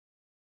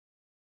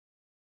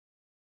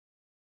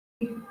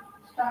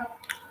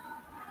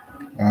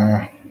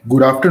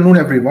Good afternoon,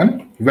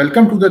 everyone.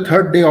 Welcome to the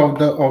third day of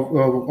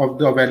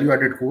the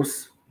value-added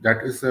course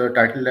that is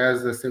titled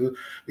as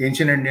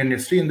Ancient Indian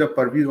History in the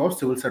Purview of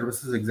Civil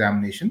Services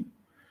Examination.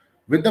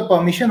 With the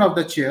permission of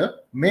the chair,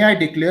 may I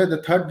declare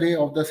the third day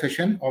of the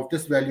session of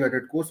this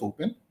value-added course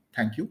open.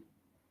 Thank you.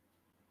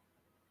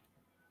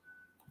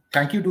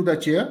 Thank you to the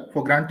chair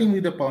for granting me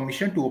the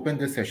permission to open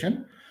this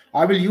session.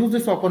 I will use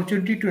this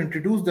opportunity to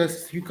introduce the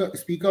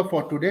speaker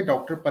for today,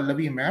 Dr.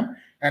 Pallavi Ma'am,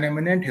 an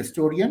eminent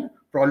historian,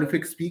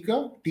 prolific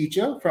speaker,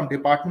 teacher from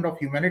Department of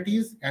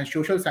Humanities and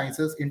Social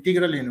Sciences,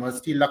 Integral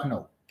University,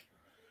 Lucknow.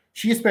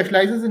 She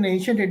specializes in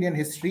ancient Indian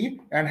history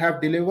and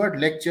have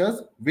delivered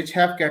lectures which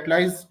have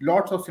catalyzed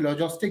lots of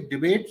syllogistic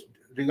debates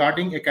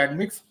regarding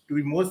academics, to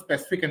be more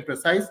specific and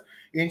precise,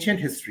 ancient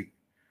history.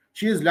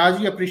 She is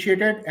largely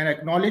appreciated and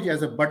acknowledged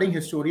as a budding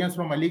historian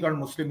from Aligarh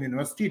Muslim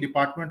University,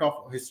 Department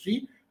of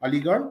History,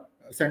 Aligarh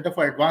Center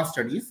for Advanced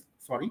Studies.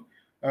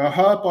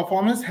 Her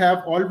performance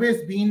have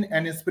always been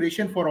an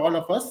inspiration for all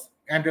of us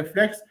and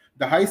reflects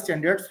the high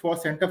standards for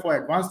Center for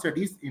Advanced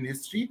Studies in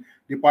History,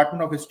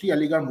 Department of History,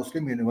 Aligarh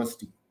Muslim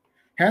University.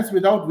 Hence,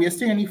 without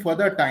wasting any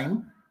further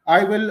time,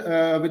 I will,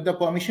 with the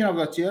permission of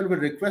the chair, will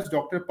request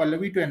Dr.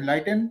 Pallavi to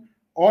enlighten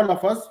all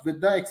of us with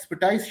the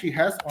expertise she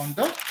has on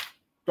the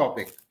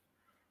topic.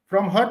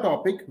 From her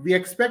topic, we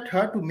expect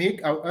her to make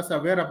us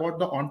aware about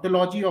the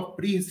ontology of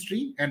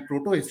prehistory and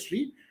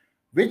protohistory,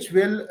 which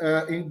will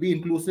be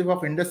inclusive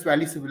of Indus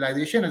Valley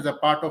civilization as a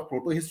part of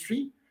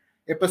protohistory,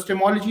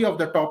 epistemology of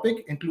the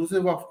topic,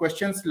 inclusive of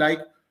questions like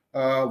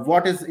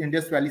what is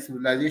Indus Valley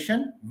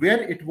civilization,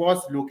 where it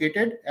was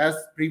located, as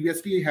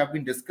previously have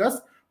been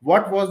discussed,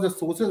 what was the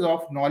sources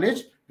of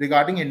knowledge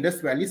regarding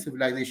Indus Valley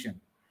civilization.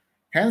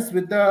 Hence,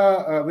 with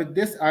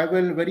this, I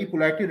will very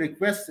politely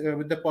request,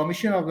 with the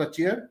permission of the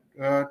chair,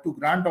 to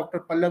grant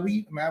Dr.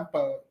 Pallavi ma'am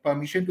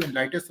permission to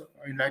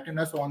enlighten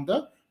us on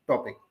the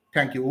topic.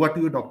 Thank you. Over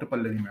to you, Dr.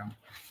 Pallavi ma'am.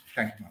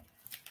 Thank you, ma'am.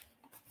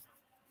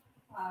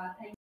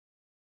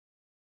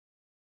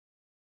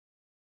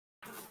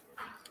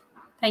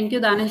 Thank you,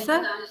 Danish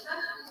sir.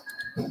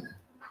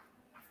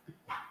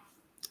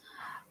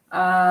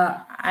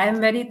 I am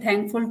very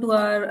thankful to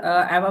our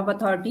AWAB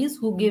authorities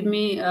who gave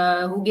me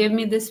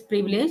this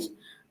privilege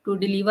to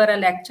deliver a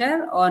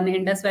lecture on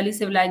Indus Valley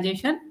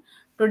civilization.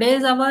 Today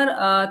is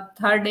our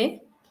third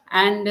day,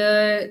 and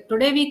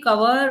today we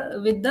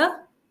cover the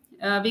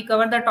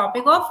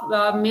topic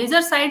of major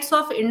sites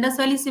of Indus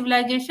Valley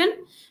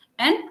civilization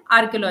and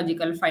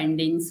archaeological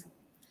findings.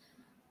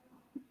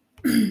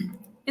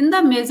 In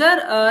the major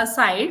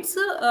sites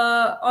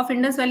of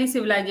Indus Valley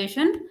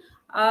civilization,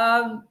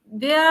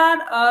 there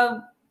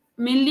are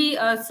mainly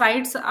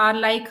sites are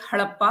like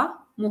Harappa,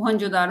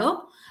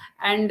 Mohenjo-daro,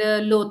 and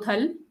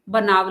Lothal,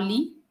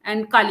 Banavali,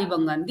 and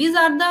Kalibangan. These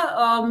are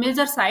the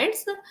major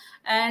sites,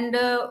 and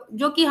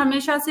जो कि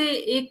हमेशा से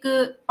एक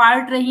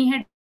part रही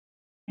हैं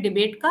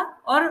debate का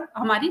और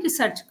हमारी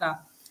research का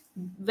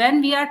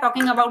when we are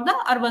talking about the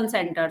urban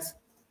centers.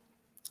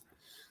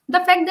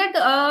 The fact that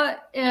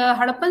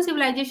Harappan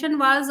civilization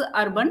was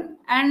urban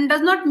and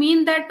does not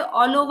mean that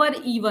all over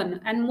even,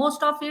 and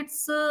most of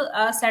its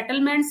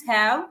settlements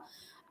have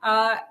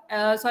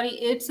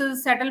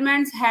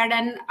settlements had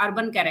an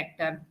urban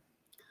character.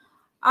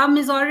 A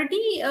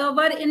majority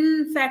were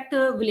in fact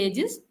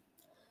villages.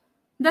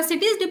 The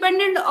cities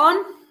depended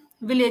on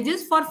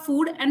villages for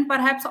food and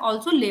perhaps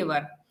also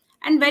labor,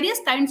 and various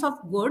kinds of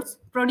goods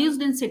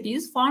produced in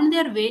cities found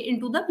their way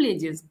into the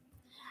villages.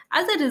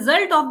 As a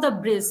result of the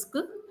brisk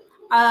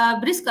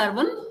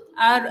urban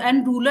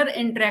and rural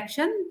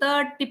interaction,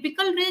 the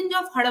typical range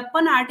of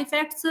Harappan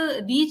artifacts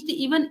reached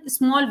even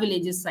small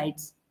villages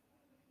sites.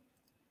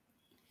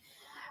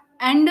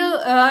 And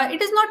it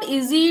is not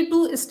easy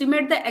to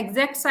estimate the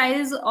exact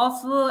size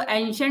of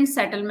ancient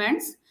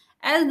settlements,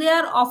 as they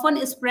are often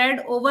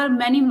spread over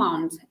many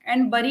mounds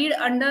and buried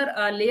under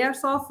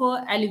layers of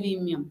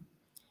alluvium.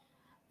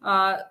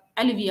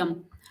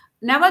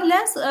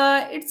 Nevertheless,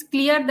 it's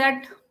clear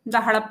that the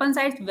Harappan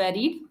sites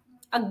varied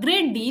a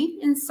great deal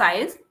in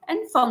size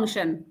and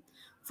function,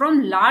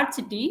 from large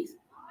cities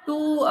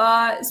to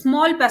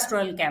small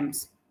pastoral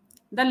camps.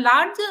 The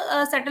large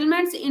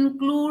settlements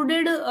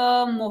included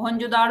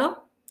Mohenjo-daro,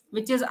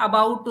 which is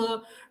about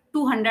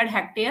 200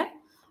 hectare,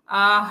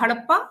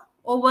 Harappa,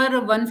 over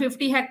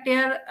 150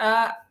 hectare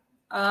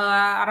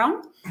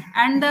around,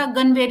 and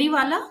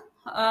Ganveriwala,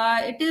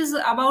 it is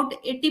about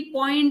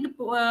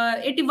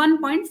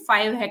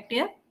 81.5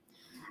 hectare.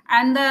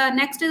 And the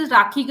next is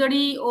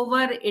Rakhigadi,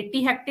 over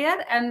 80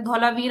 hectare, and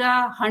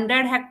Dholavira,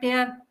 100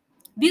 hectare.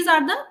 These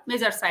are the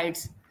major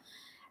sites.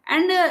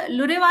 And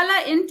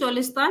Lurewala in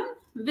Cholistan,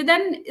 with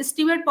an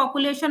estimated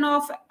population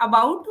of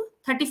about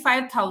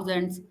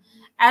 35,000,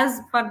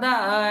 as per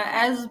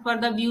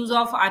the views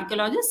of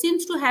archaeologists,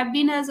 seems to have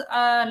been as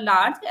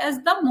large as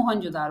the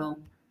Mohenjo-daro.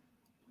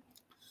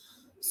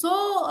 So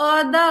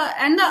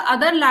the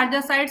other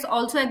larger sites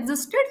also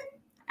existed,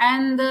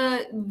 and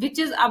which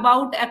is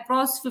about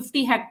across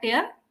 50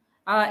 hectare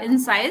in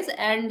size,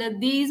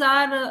 and these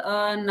are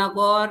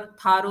Nagaur,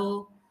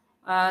 Tharo,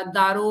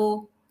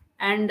 Daro,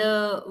 and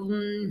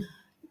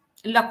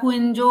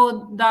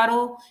Lakuinjo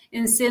Daro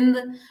in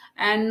Sindh,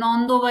 and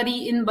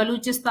Nondovari in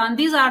Baluchistan.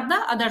 These are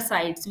the other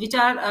sites which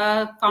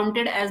are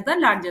counted as the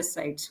largest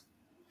sites.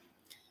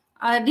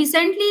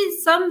 Recently,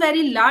 some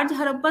very large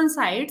Harappan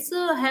sites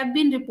have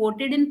been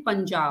reported in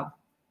Punjab,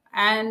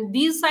 and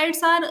these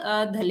sites are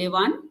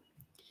Dhalewan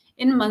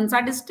in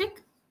Mansa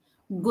district,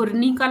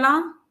 Gurni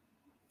Kala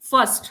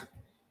first,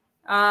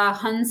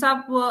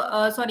 Hasanpur.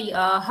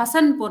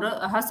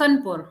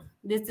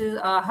 This is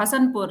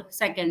Hasanpur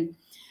second,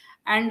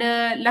 and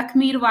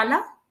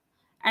Lakhmirwala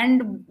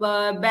and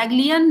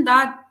Baglian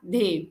Da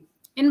De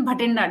in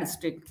Bhatinda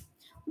district.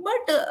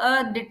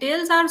 But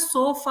details are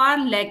so far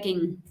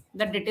lacking.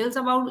 The details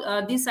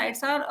about these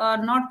sites are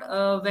not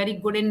very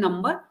good in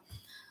number.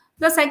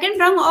 The second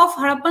rung of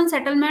Harappan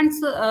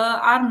settlements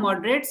are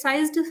moderate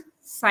sized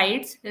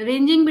sites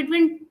ranging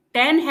between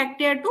 10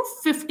 hectare to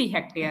 50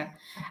 hectare,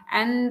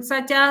 and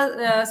such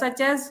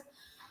as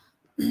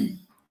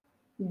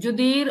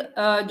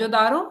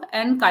Jodaro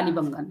and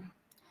Kalibangan.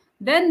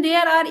 Then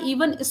there are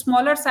even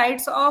smaller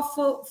sites of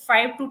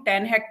 5 to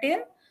 10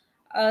 hectare,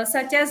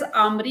 such as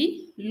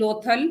Amri,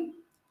 Lothal,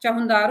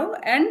 Chahundaro,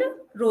 and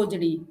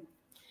Rojdi.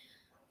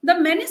 The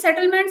many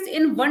settlements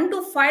in 1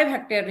 to 5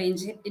 hectare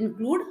range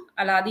include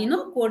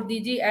Aladino,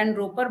 Kordiji, and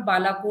Roper,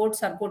 Balakot,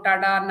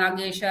 Sarkotada,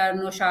 Nageshwar,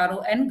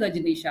 Nosharo, and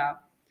Gajnisha.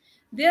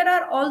 There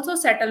are also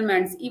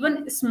settlements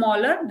even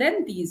smaller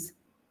than these.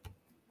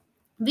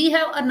 We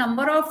have a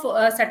number of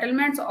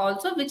settlements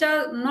also which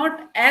are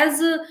not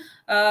as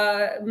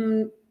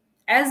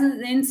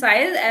in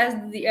size as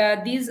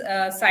these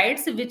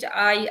sites which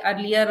I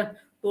earlier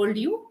told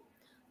you.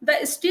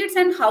 The streets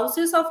and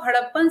houses of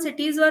Harappan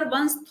cities were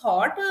once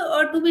thought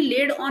to be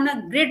laid on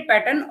a grid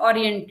pattern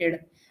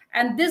oriented,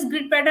 and this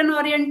grid pattern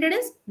oriented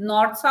is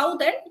north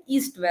south and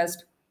east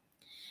west.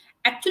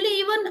 Actually,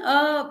 even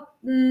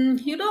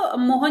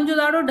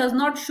Mohenjo-daro does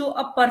not show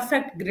a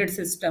perfect grid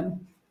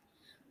system.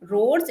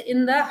 Roads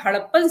in the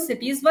Harappan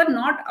cities were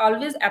not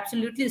always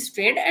absolutely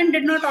straight and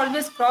did not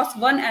always cross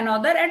one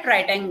another at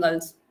right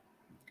angles.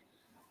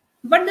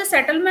 But the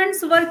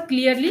settlements were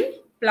clearly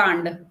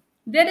planned.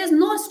 There is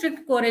no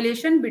strict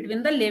correlation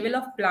between the level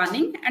of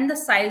planning and the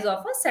size of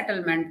a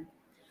settlement.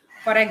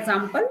 For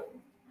example,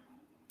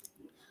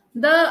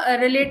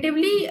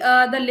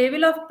 the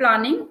level of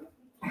planning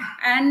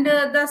and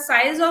the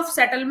size of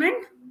settlement.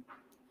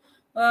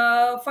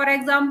 For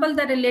example,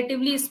 the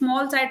relatively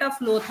small site of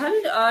Lothal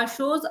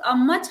shows a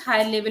much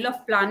higher level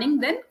of planning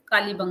than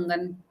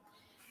Kalibangan,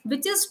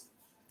 which is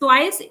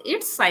twice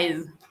its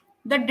size.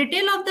 The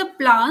detail of the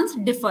plans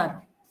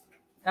differ.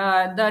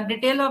 The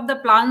detail of the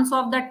plans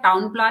of the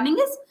town planning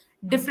is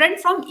different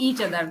from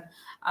each other.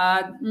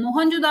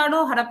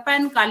 Mohenjo-daro, Harappa,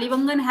 and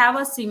Kalibangan have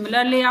a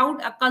similar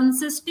layout,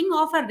 consisting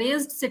of a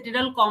raised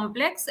citadel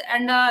complex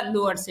and a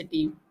lower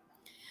city.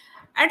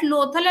 At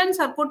Lothal and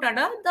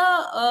Sarkotada,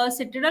 the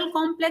citadel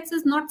complex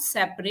is not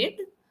separate.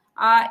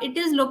 It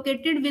is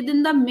located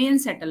within the main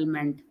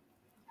settlement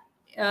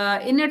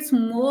in its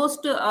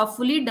most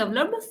fully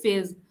developed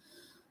phase.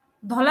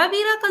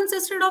 Dholavira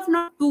consisted of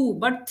not 2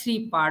 but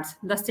 3 parts: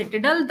 the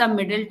citadel, the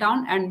middle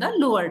town, and the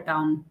lower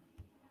town.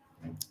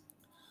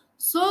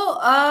 So,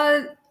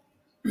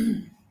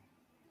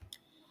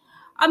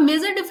 a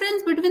major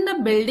difference between the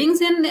buildings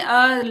in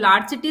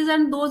large cities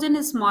and those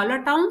in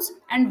smaller towns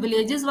and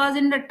villages was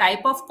in the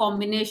type of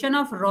combination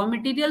of raw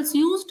materials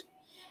used.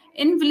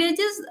 In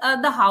villages,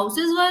 the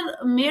houses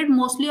were made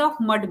mostly of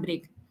mud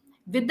brick,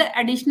 with the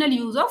additional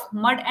use of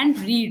mud and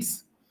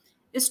reeds.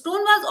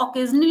 Stone was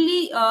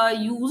occasionally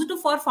used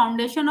for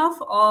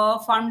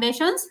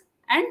foundations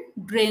and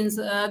drains.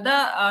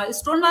 The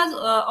stone was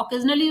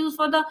occasionally used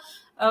for the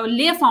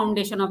lay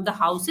foundation of the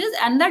houses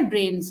and the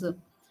drains.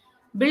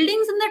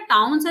 Buildings in the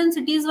towns and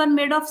cities were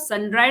made of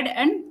sun-dried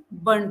and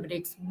burnt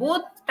bricks.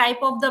 Both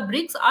type of the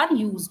bricks are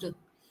used.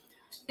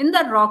 In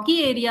the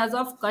rocky areas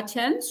of Kutch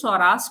and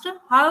Saurashtra,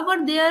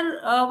 however, there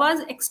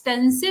was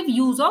extensive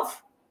use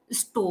of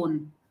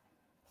stone.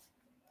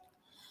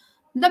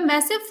 The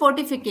massive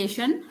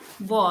fortification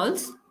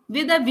walls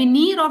with a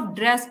veneer of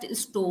dressed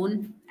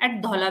stone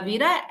at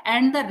Dholavira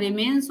and the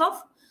remains of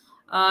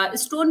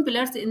stone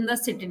pillars in the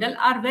citadel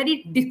are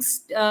very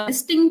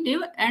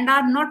distinctive and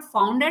are not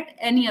found at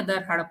any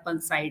other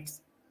Harappan sites.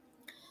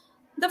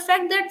 The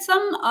fact that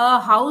some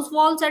house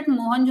walls at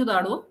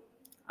Mohenjo-daro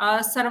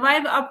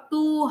survive up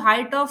to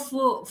height of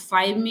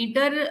 5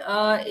 meter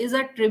is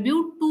a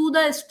tribute to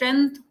the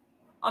strength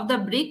of the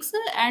bricks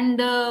and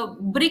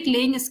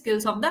bricklaying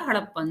skills of the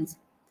Harappans.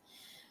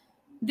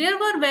 There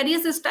were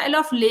various styles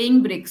of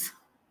laying bricks,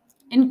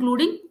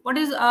 including what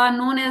is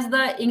known as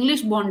the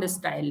English bond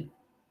style.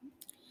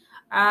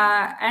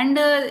 And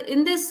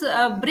in this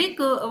brick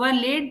were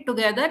laid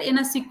together in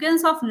a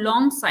sequence of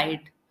long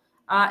side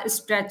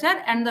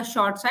stretcher and the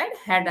short side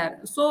header.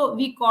 So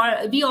we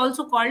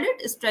also called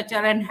it stretcher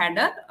and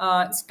header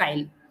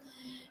style,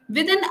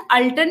 with an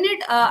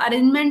alternate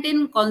arrangement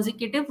in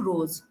consecutive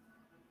rows.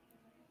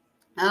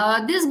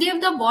 This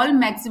gave the wall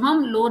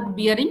maximum load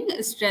bearing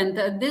strength.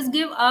 This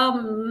gave a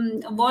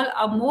wall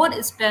a more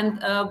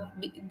strength.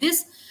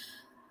 This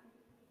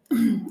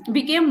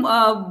became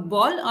a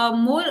wall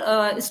more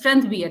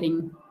strength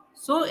bearing.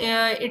 So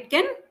it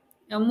can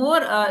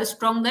more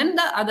strong than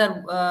the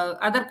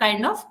other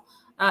kind of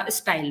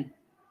style.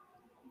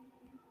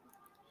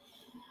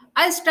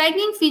 A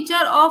striking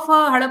feature of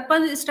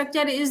Harappan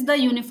structure is the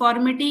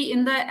uniformity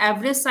in the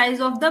average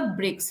size of the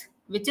bricks,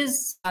 which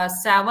is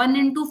 7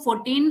 into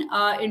 14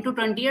 into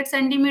 28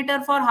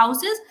 centimeter for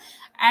houses,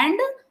 and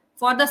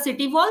for the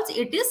city walls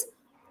it is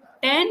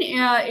 10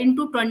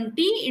 into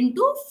 20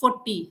 into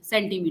 40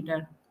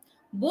 centimeter.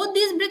 Both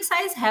these brick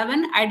size have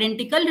an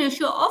identical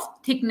ratio of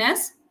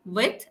thickness,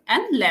 width,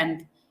 and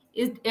length.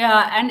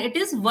 And it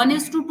is 1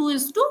 is to 2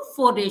 is to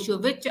 4 ratio,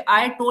 which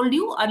I told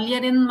you earlier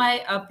in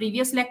my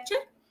previous lecture.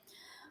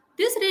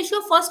 This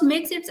ratio first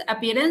makes its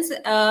appearance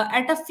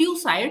at a few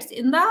sites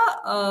in the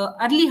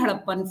early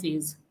Harappan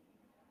phase.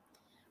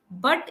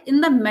 But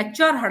in the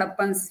mature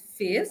Harappan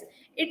phase,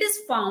 it is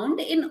found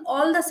in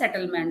all the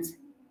settlements.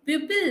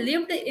 People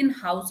lived in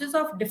houses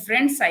of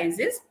different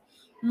sizes,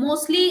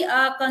 mostly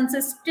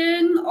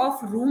consisting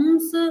of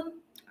rooms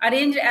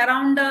arranged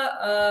around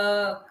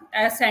a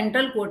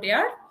central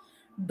courtyard.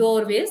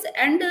 Doorways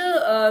and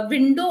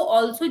window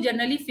also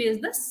generally face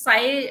the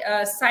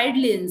side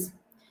lanes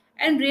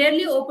and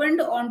rarely opened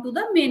onto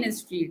the main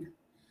street.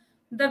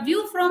 The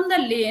view from the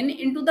lane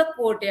into the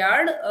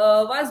courtyard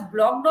was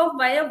blocked off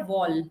by a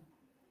wall.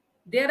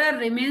 There are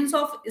remains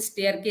of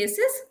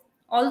staircases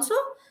also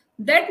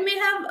that may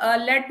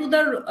have led to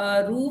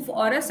the roof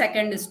or a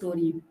second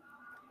story.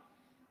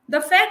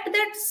 The fact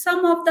that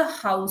some of the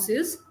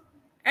houses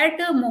at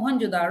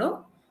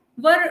Mohenjo-daro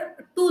were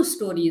 2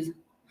 stories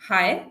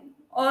high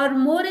or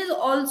more is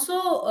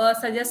also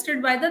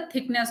suggested by the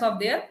thickness of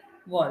their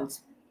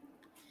walls.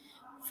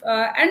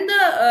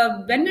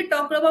 When we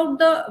talk about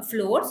the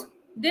floors,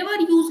 they were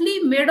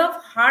usually made of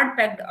hard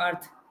packed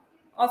earth.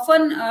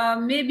 Often,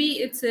 often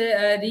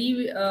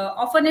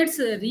it's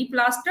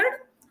replastered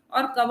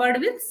or covered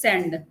with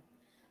sand.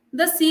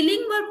 The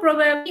ceiling were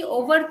probably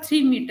over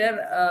 3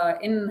 meter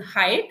in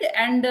height,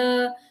 and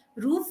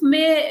roof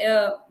may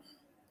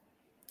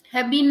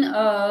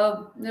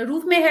the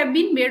roof may have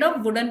been made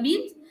of wooden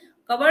beams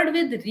covered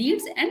with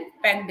reeds and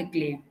packed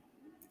clay.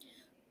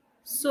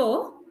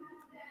 So,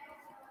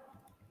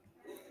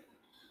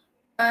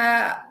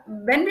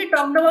 when we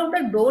talked about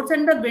the doors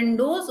and the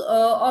windows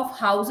of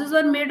houses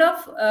are made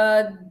of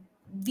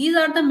these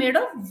are the made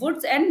of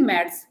woods and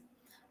mats.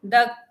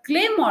 The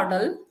clay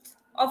model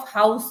of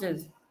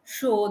houses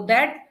show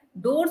that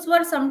doors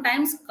were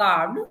sometimes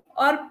carved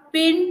or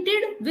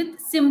painted with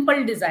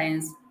simple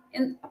designs.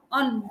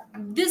 On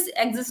this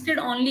existed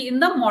only in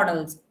the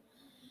models.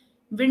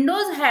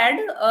 Windows had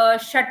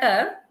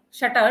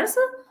shutters,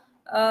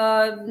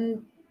 uh,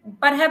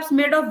 perhaps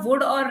made of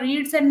wood or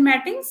reeds and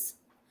mattings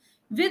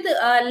with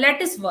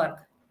lattice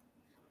work.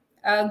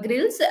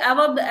 Grills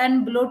above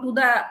and below to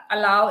the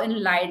allow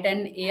in light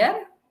and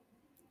air.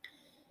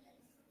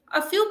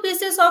 A few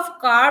pieces of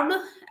carved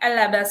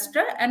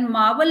alabaster and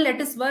marble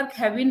lattice work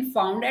have been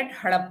found at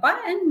Harappa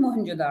and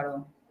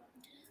Mohenjo-daro.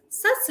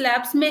 Such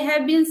slabs may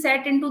have been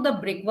set into the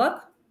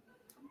brickwork.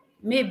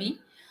 Maybe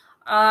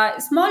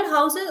small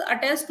houses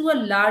attached to a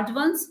large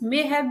ones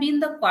may have been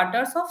the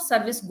quarters of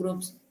service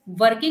groups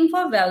working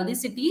for wealthy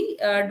city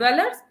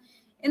dwellers.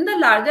 In the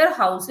larger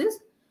houses,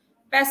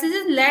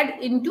 passages led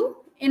into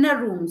inner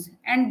rooms,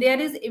 and there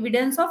is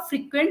evidence of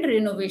frequent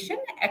renovation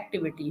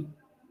activity.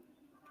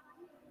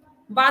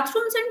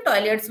 Bathrooms and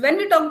toilets. When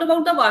we talked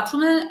about the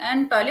bathroom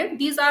and toilet,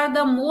 these are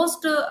the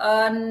most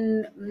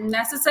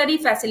necessary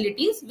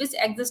facilities which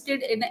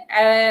existed in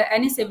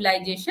any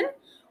civilization.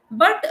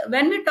 But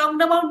when we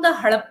talked about the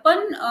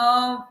Harappan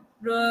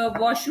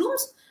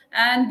washrooms,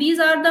 and these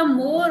are the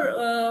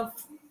more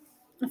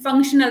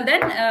functional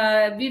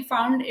than we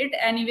found it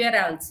anywhere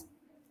else.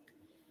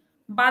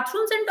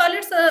 Bathrooms and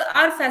toilets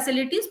are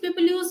facilities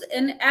people use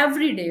in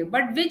every day,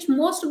 but which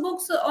most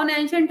books on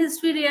ancient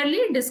history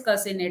rarely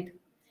discuss in it.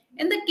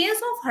 In the case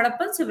of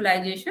Harappan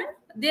civilization,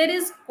 there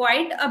is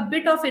quite a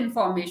bit of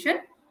information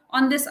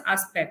on this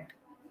aspect.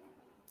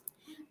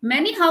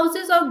 Many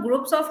houses or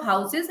groups of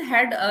houses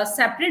had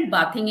separate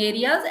bathing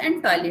areas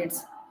and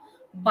toilets.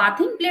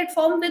 Bathing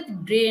platforms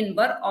with drain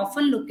were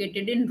often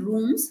located in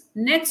rooms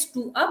next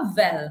to a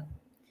well.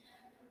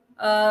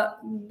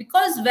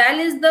 Because well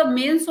is the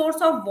main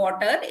source of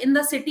water in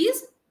the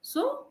cities,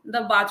 so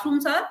the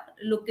bathrooms are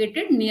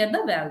located near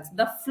the wells.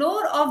 The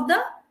floor of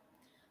the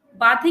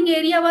bathing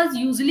area was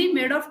usually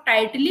made of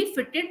tightly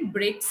fitted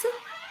bricks,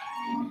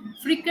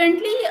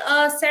 frequently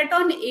set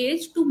on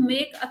edge to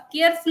make a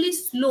carefully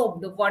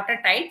sloped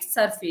watertight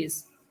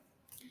surface.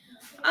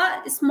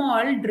 A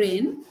small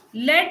drain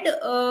led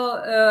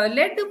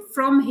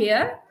from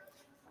here,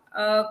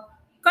 uh,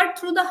 cut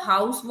through the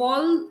house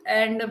wall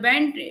and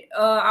went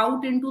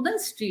out into the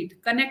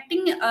street,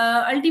 connecting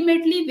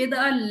ultimately with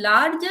a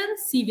larger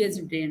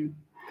sewage drain.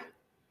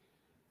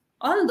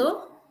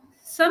 Although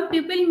Some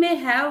people may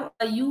have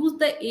used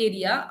the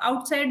area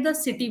outside the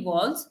city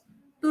walls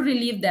to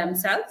relieve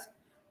themselves.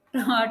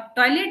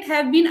 Toilets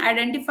have been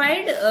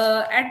identified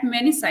at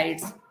many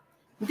sites.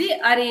 They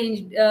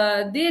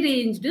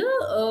ranged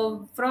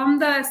from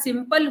the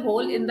simple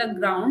hole in the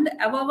ground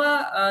above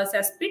a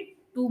cesspit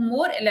to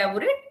more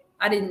elaborate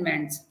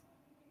arrangements.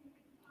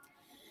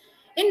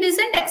 In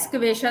recent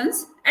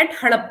excavations at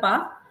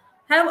Harappa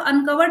have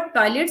uncovered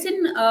toilets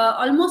in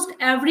almost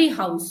every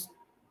house.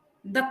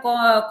 The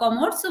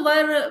commodes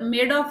were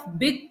made of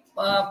big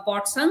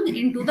pots sunk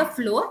into the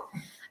floor,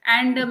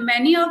 and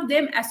many of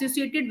them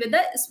associated with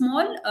a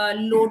small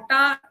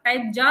lota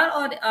type jar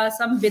or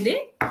some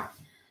bidet.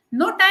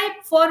 No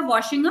type for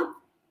washing up,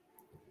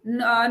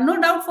 no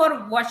doubt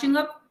for washing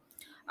up.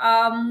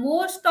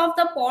 Most of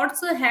the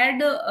pots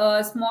had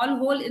a small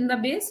hole in the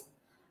base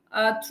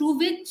through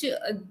which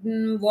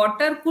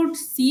water could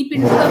seep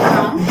into the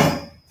ground.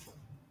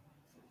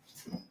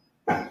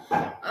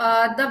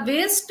 The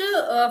waste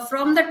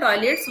from the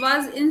toilets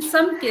was in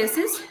some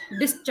cases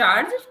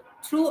discharged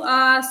through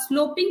a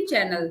sloping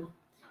channel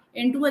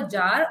into a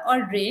jar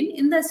or drain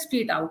in the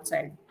street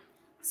outside.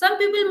 Some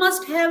people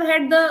must have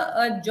had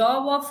the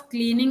job of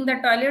cleaning the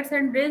toilets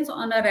and drains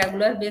on a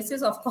regular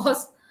basis, of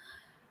course.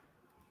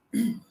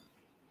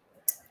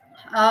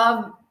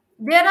 Uh,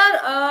 there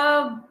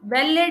are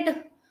well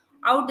laid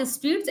out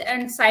streets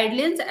and side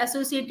lanes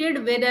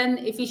associated with an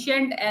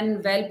efficient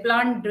and well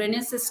planned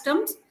drainage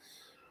systems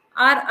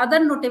are other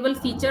notable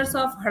features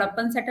of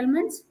Harappan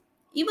settlements.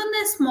 Even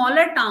the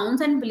smaller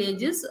towns and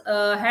villages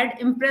had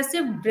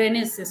impressive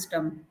drainage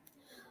system.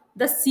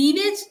 The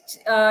sewage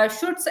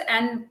chutes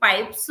and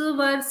pipes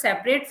were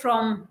separate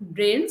from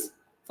drains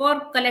for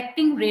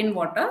collecting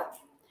rainwater.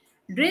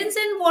 Drains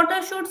and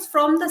water chutes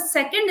from the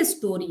second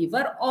story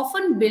were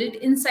often built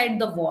inside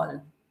the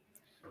wall.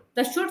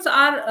 The chutes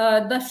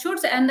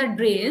and the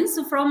drains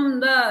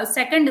from the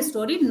second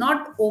story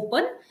not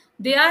open.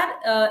 They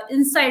are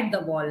inside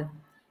the wall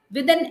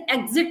with an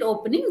exit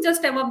opening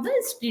just above the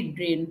street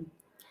drain.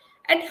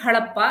 At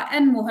Harappa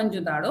and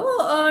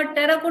Mohenjo-daro,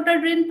 terracotta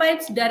drain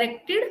pipes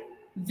directed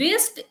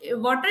waste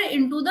water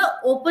into the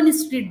open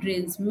street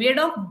drains made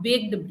of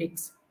baked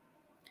bricks.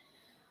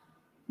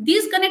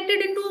 These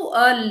connected into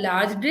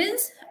large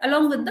drains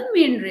along with the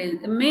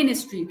main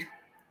street,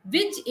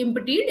 which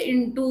emptied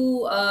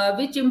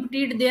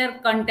their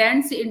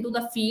contents into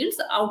the fields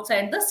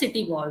outside the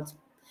city walls.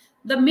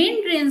 The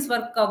main drains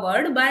were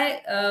covered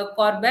by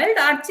corbelled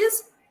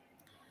arches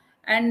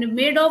and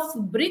made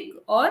of brick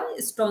or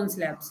stone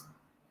slabs.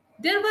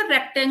 There were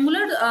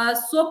rectangular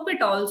soak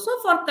pit also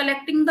for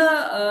collecting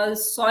the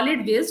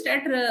solid waste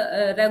at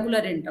regular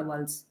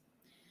intervals.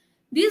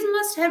 These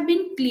must have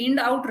been cleaned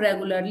out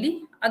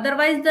regularly,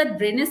 otherwise the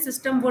drainage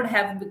system would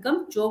have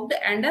become choked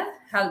and a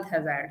health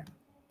hazard.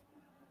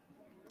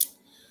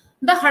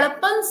 The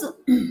Harappans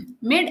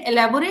made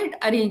elaborate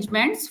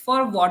arrangements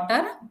for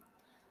water,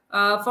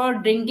 for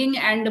drinking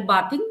and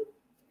bathing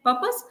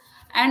purpose,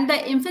 and the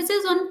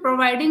emphasis on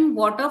providing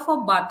water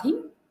for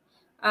bathing,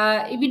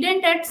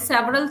 evident at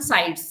several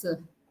sites,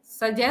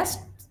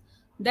 suggests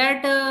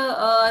that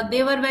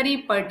they were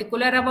very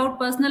particular about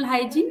personal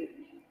hygiene,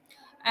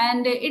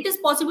 and it is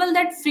possible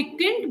that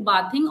frequent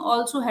bathing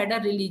also had a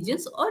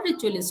religious or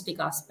ritualistic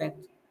aspect.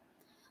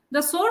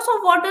 The source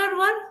of water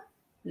were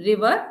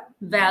river,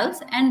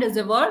 wells, and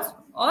reservoirs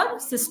or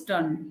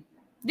cistern.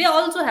 They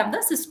also have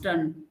the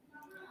cistern.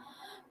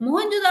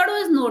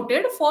 Mohenjo-daro is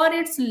noted for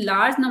its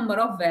large number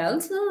of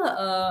wells,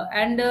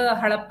 and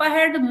Harappa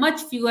had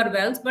much fewer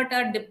wells, but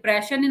a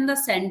depression in the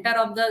center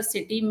of the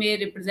city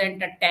may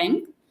represent a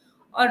tank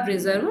or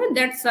reservoir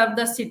that serve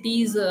the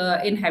city's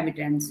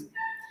inhabitants.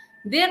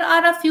 There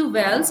are a few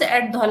wells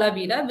at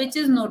Dholavira, which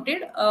is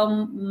noted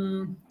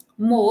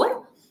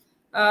more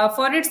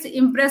for its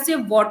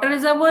impressive water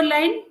reservoir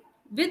line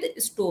with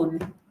stone.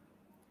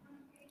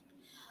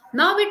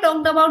 Now we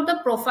talked about the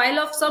profile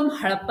of some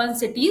Harappan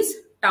cities,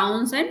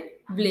 towns, and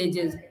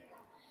villages.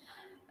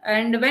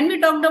 And when we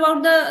talked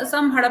about the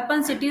some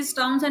Harappan cities,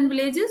 towns, and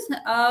villages,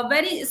 a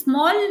very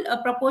small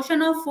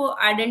proportion of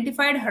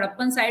identified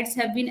Harappan sites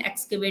have been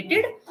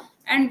excavated,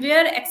 and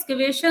where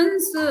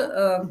excavations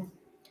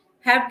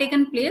have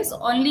taken place,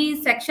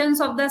 only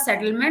sections of the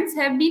settlements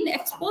have been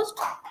exposed.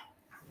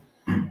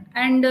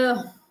 And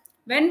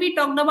when we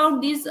talked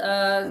about these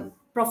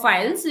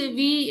profiles,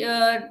 we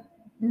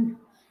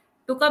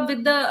took up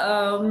with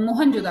the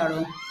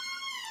Mohenjo-daro.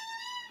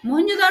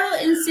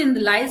 Mohenjo-daro in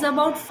Sindh lies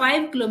about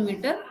 5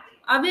 kilometers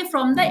away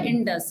from the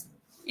Indus.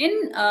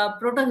 In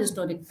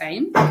protohistoric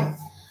time,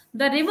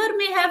 the river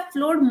may have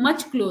flowed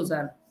much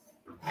closer.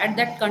 At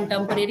that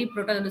contemporary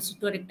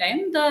protohistoric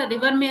time, the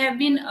river may have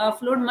been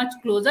flowed much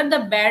closer.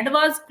 The bed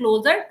was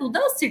closer to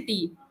the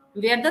city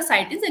where the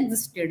site is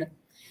existed.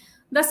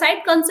 The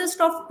site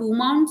consists of two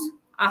mounds,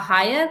 a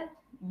higher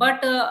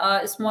but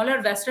a smaller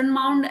western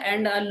mound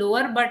and a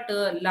lower but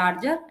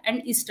larger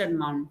and eastern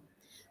mound.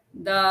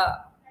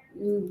 The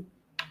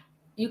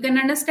You can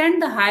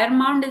understand the higher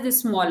mound is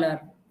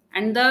smaller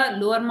and the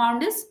lower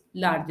mound is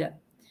larger.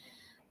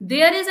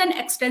 There is an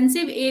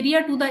extensive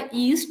area to the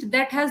east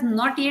that has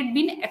not yet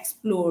been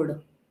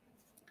explored.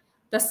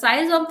 The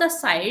size of the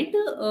site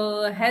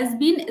has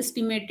been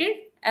estimated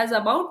as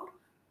about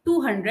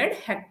 200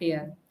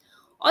 hectare.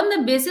 On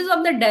the basis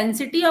of the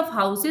density of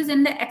houses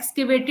in the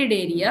excavated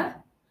area,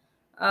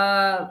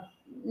 uh,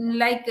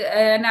 like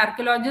an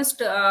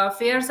archaeologist,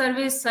 fair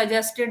service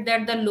suggested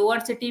that the lower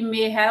city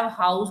may have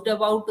housed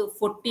about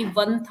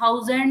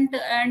 41,000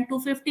 and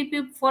 250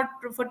 people, for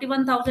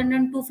 41,000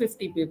 and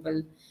 250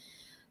 people.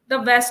 The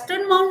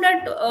western mound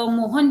at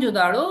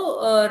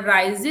Mohenjo-daro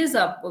rises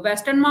up.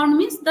 Western mound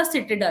means the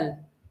citadel.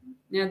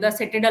 The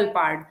citadel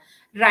part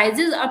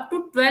rises up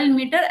to 12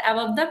 meter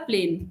above the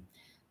plain.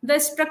 The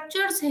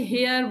structures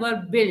here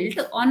were built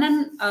on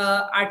an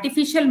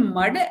artificial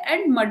mud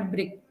and mud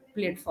brick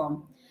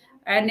platform,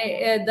 and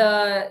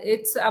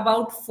it's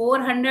about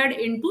 400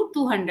 into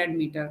 200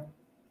 meter.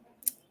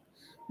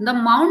 The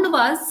mound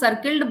was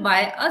circled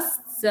by a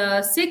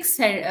 6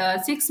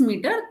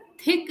 meter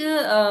thick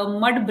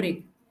mud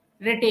brick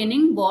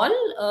retaining wall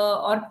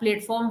or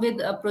platform with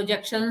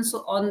projections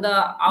on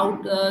the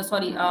on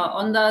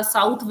the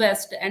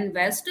southwest and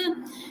west,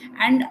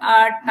 and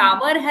a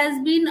tower has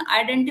been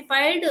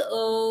identified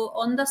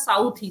on the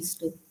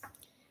southeast.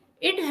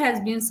 It has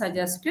been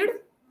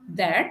suggested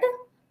that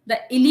the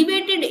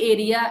elevated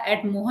area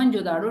at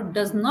Mohenjo-daro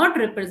does not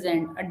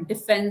represent a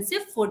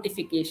defensive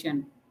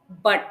fortification,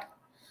 but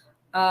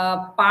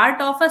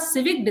part of a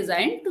civic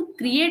design to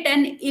create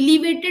an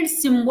elevated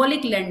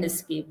symbolic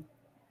landscape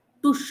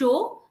to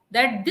show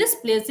that this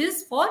place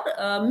is for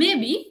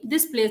maybe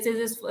this place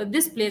is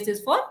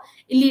for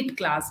elite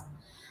class.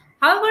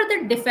 However,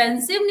 the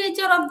defensive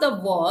nature of the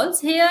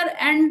walls here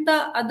and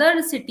the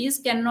other cities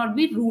cannot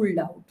be ruled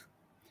out.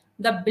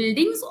 The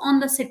buildings on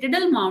the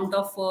citadel mound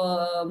of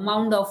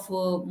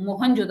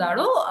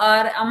Mohenjo-daro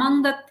are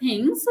among the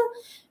things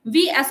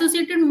we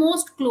associated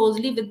most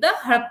closely with the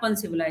Harappan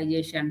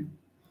civilization.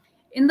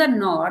 In the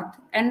north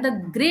and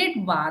the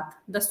Great Bath,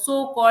 the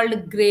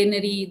so-called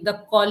granary,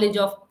 the college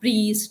of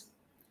priests.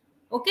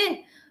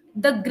 Okay,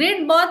 the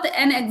Great Bath,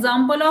 an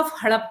example of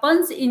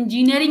Harappan's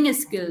engineering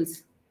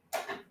skills,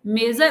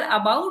 measures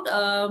about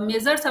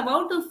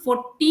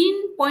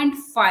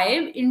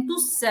 14.5 into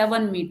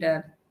 7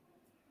 meter.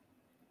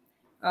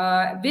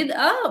 With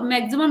a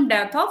maximum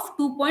depth of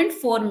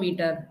 2.4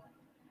 meter,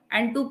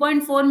 and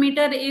 2.4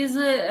 meter is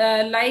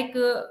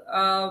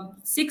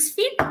 6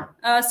 feet,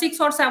 6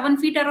 or 7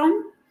 feet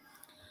around.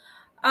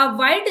 A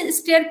wide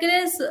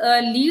staircase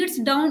leads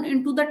down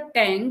into the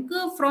tank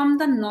from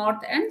the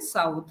north and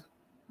south.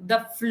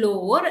 The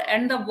floor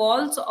and the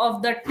walls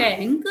of the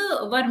tank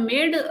were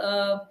made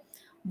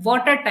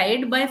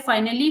watertight by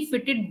finely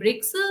fitted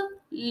bricks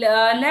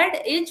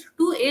laid edge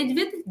to edge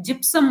with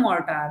gypsum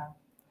mortar.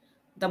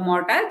 The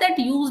mortar that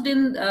used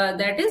in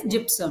that is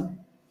gypsum,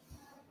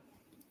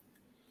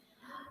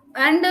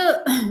 and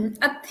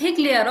a thick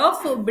layer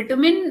of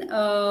bitumen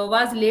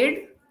was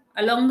laid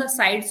along the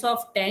sides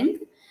of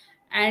tank,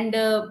 and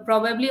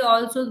probably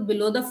also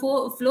below the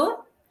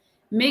floor,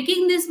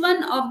 making this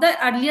one of the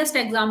earliest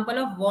example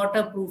of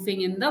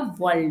waterproofing in the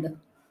world.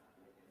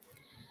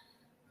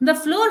 The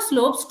floor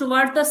slopes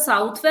towards the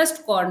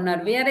southwest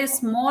corner, where a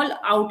small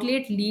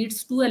outlet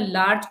leads to a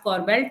large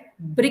corbelled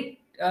brick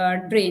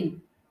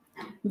drain,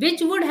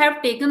 which would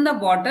have taken the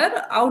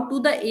water out to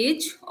the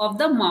edge of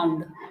the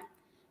mound.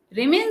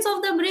 Remains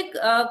of the brick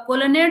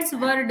colonnades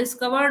were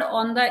discovered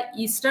on the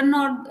eastern,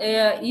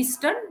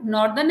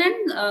 northern,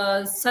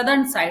 and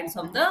southern sides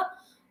of the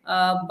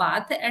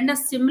bath, and a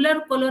similar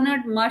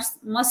colonnade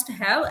must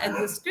have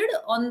existed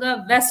on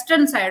the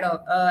western side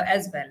of,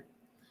 as well.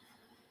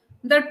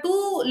 The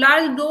two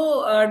large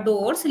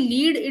doors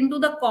lead into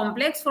the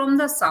complex from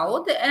the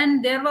south,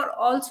 and there were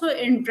also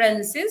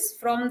entrances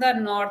from the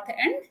north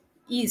and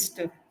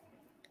east.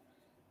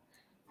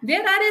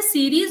 There are a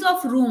series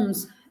of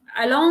rooms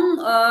along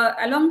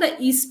the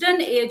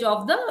eastern edge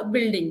of the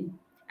building,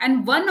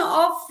 and one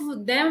of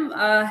them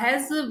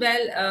has a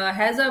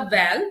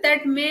well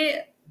that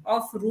may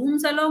of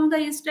rooms along the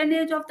eastern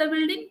edge of the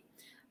building,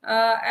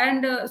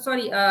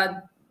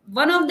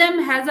 one of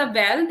them has a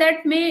well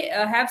that may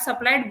have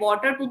supplied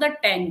water to the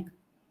tank,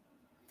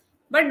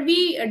 but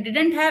we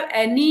didn't have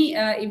any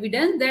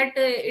evidence that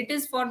it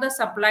is for the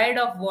supply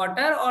of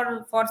water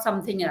or for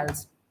something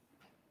else.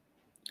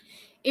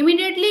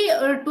 Immediately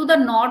to the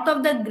north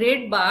of the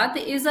Great Bath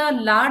is a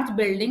large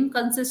building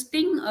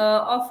consisting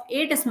of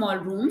 8 small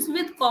rooms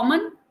with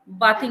common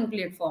bathing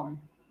platform.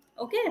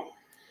 Okay.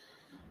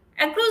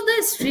 Across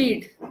the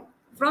street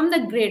from the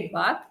Great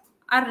Bath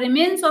are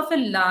remains of a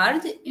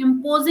large,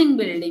 imposing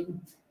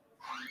building.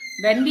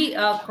 When we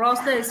cross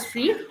the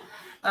street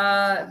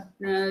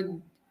after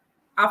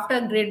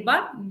Great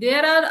Bath,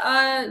 there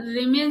are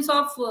remains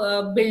of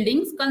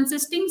buildings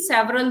consisting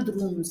several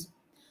rooms,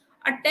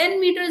 a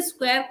 10-meter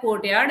square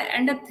courtyard,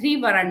 and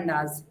 3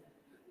 verandas.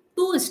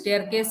 2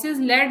 staircases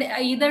led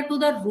either to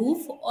the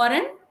roof or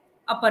an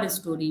upper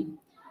story.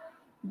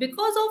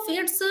 Because of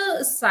its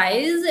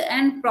size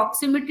and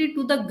proximity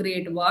to the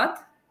Great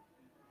Bath,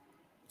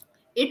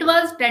 It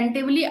was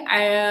tentatively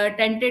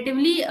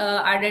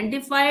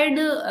identified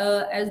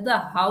as the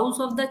house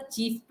of the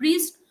chief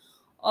priest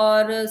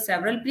or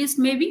several priests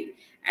maybe,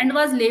 and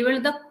was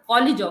labeled the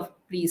college of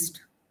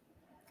priests,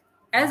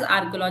 as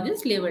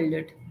archaeologists labeled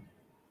it.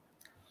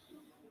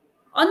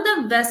 On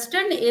the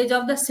western edge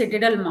of the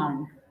citadel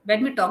mound,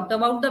 when we talked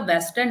about the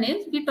western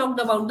edge, we talked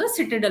about the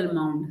citadel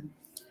mound.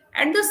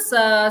 At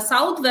the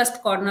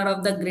southwest corner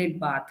of the Great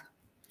Bath,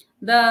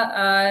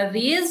 the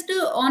raised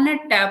on a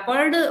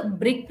tapered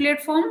brick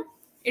platform,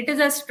 it is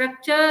a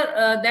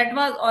structure that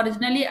was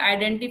originally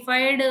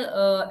identified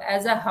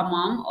as a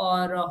hammam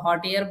or a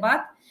hot air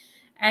bath,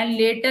 and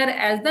later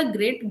as the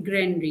Great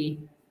Granary.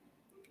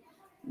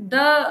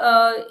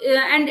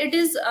 And it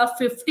is a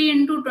 50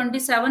 into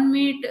 27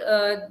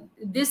 meter.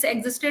 This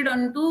existed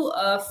onto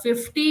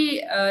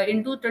 50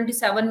 into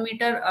 27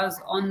 meter as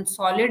on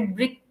solid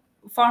brick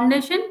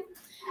foundation,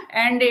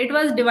 and it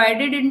is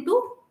divided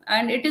into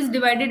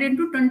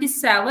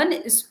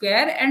 27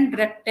 square and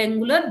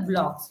rectangular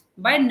blocks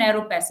by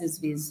narrow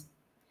passageways,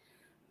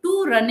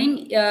 two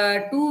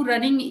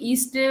running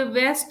east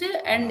west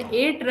and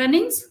 8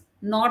 runnings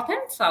north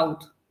and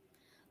south.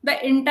 The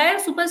entire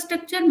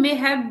superstructure may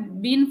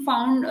have been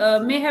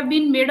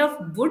made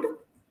of wood,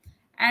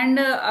 and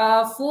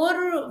a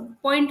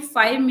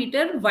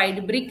 4.5-meter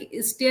wide brick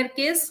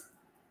staircase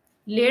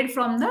laid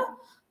from the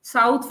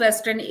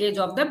southwestern edge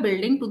of the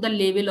building to the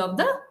level of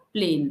the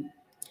plain.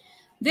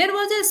 There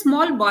was a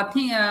small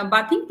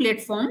bathing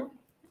platform,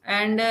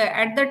 and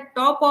at the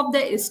top of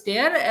the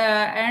stair,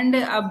 and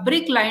a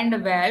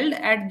brick-lined well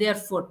at their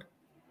foot.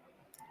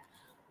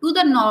 To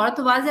the north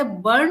was a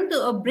burnt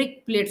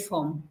brick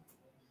platform,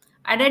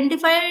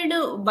 identified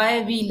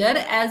by Wheeler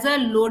as a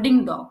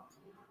loading dock,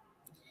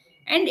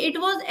 and it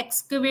was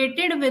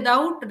excavated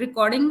without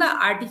recording the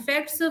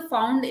artifacts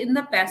found in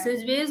the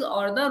passageways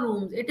or the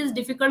rooms. It is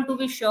difficult to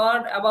be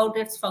sure about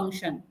its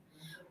function,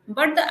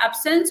 but the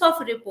absence of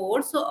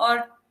reports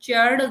or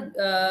charred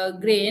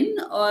grain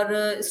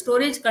or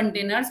storage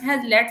containers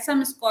has led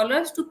some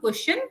scholars to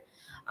question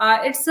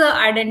its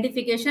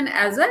identification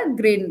as a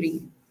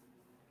granary.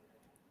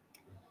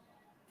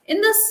 In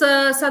the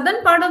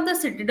southern part of the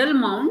citadel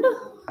mound,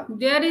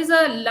 there is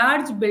a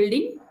large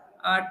building,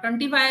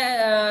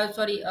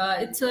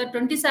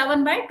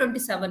 27 by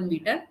 27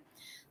 meter,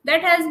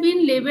 that has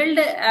been labeled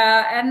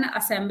an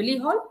assembly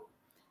hall,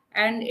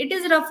 and it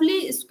is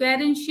roughly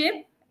square in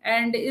shape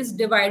and is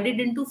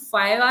divided into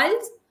 5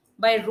 aisles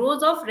by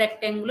rows of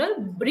rectangular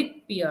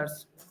brick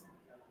piers.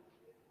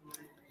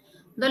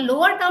 The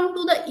lower town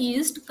to the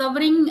east,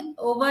 covering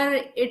over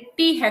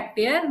 80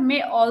 hectares,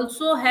 may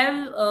also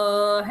have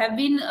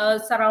been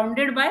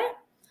surrounded by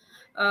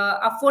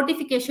a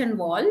fortification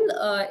wall.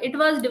 It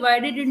was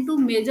divided into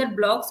major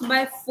blocks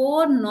by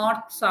 4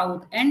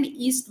 north-south and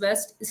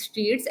east-west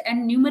streets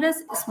and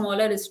numerous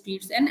smaller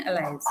streets and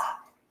alleys.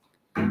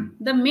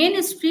 The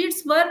main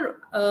streets were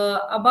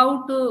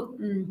about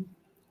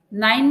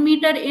 9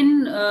 meter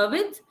in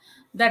width.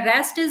 The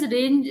rest in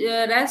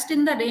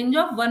the range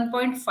of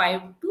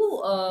 1.5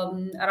 to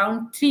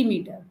around 3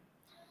 meter.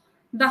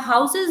 The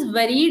houses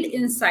varied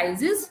in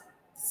sizes,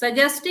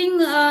 suggesting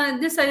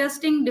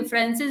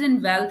differences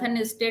in wealth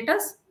and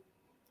status.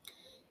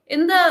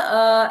 In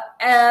the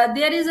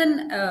there is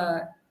an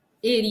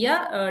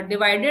area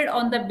divided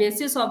on the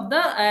basis of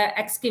the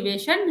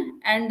excavation,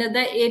 and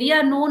the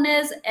area known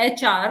as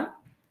HR,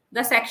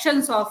 the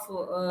sections of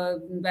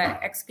the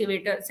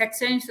excavator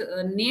sections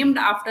named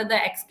after the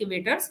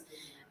excavators.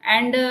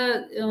 And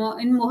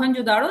in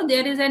Mohenjo-daro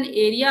there is an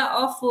area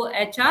of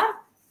HR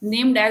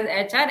named as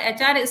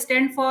HR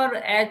stand for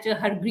H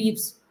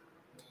Hargreaves,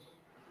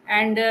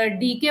 and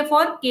DK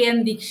for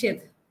KN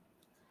Dikshit.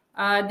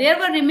 There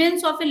were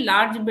remains of a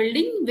large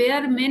building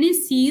where many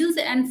seals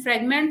and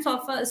fragments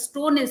of a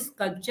stone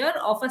sculpture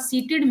of a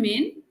seated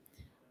man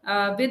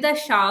with a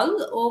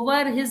shawl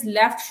over his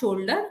left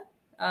shoulder,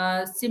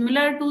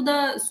 similar to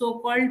the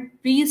so-called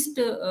priest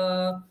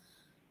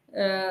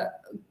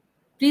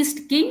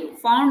king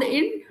found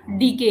in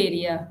DK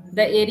area,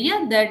 the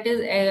area that is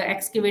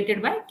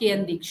excavated by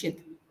KN Dikshit,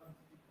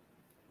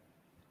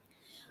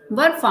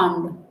 were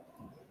found.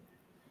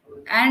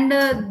 And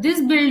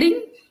this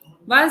building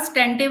was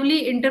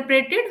tentatively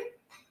interpreted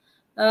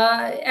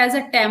as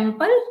a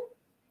temple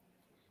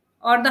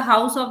or the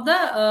house of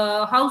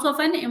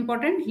an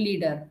important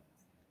leader.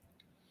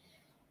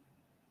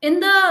 In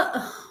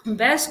the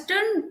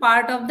western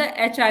part of the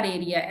HR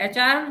area,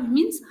 HR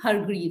means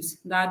Hargreaves,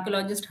 the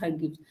archaeologist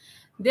Hargreaves,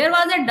 there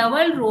was a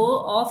double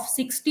row of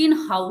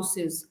 16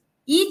 houses,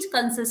 each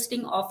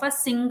consisting of a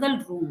single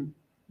room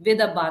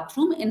with a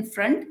bathroom in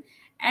front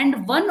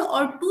and 1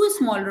 or 2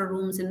 smaller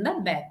rooms in the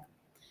back.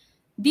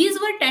 These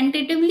were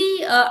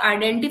tentatively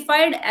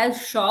identified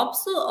as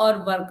shops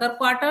or workers'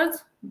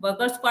 quarters.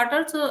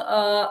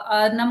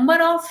 A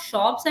number of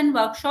shops and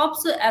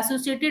workshops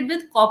associated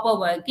with copper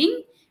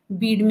working,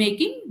 bead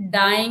making,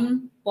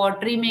 dyeing,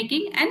 pottery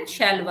making, and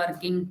shell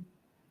working.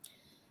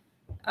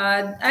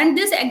 And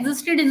this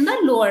existed in the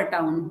lower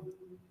town.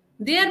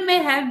 There may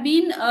have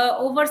been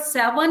over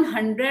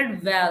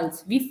 700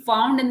 wells we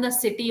found in the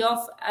city of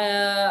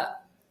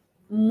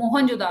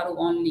Mohenjo-daro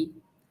only.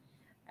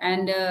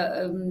 And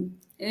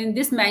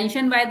this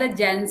mentioned by the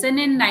Jansen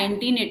in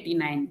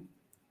 1989.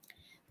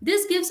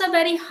 This gives a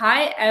very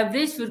high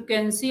average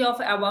frequency of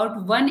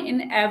about 1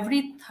 in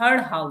every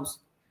third house.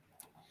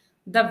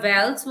 The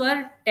wells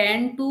were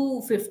 10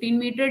 to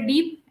 15-meter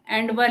deep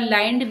and were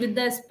lined with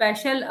the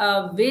special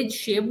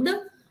wedge-shaped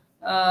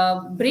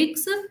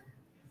bricks.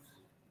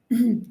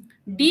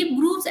 Deep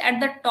grooves at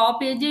the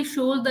top edges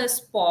show the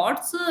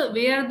spots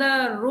where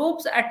the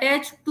ropes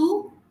attached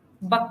to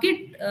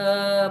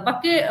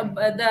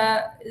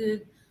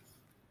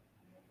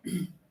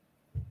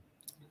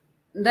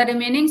the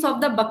remainings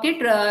of the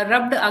bucket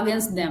rubbed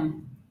against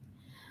them.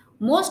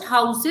 Most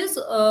houses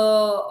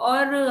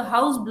or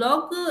house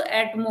block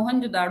at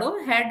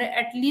Mohenjo-daro had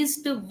at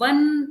least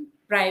one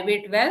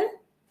private well,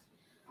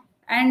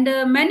 and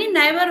many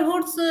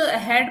neighborhoods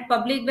had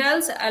public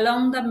wells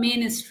along the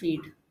main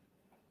street.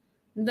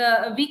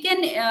 We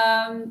can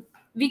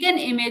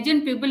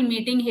imagine people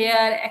meeting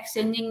here,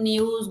 exchanging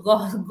news,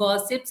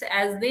 gossips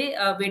as they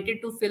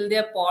waited to fill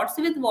their pots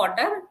with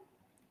water.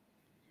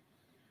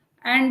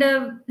 And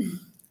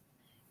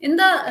in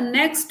the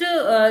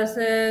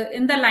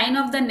in the line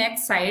of the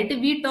next site,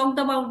 we talked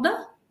about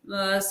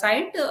the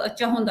site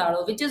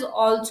Chahundaro, which is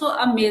also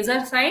a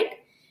major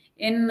site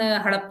in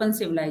Harappan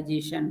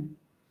civilization.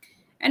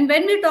 And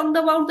when we talked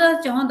about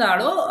the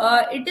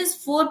Chahundaro, it is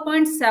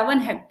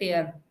 4.7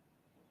 hectare.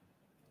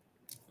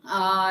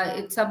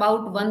 It's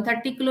about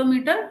 130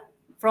 kilometer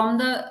from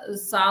the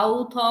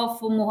south of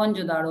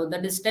Mohenjo-daro. The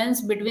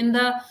distance between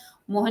the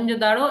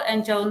Mohenjo-daro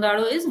and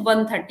Chahundaro is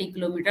 130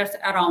 kilometers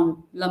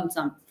around lump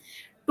sum.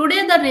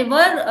 Today, the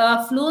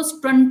river flows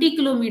 20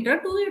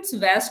 kilometers to its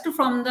west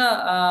from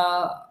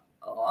the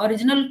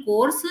original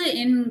course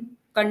in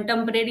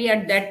contemporary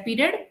at that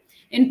period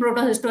in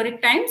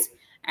protohistoric times,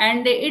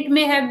 and it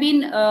may have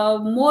been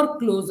more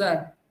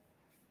closer.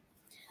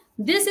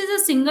 This is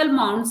a single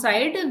mound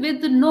site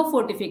with no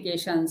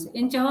fortifications.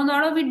 In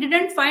Chahundaro, we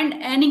didn't find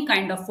any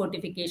kind of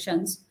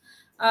fortifications.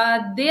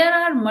 There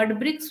are mud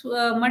brick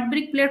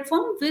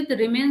platform with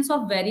remains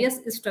of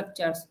various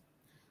structures.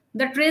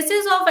 The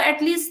traces of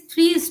at least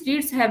 3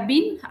 streets have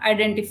been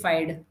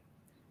identified.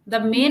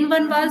 The main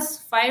one was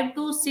 5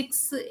 to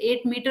 6,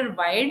 8-meter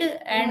wide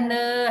and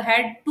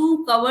had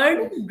 2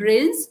 covered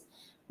drains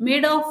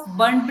made of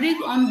burnt brick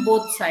on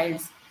both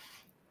sides.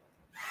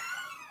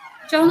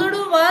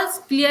 Chahundaro was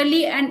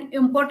clearly an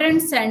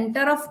important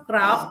center of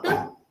craft,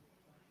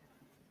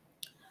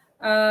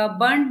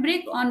 burnt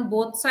brick on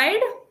both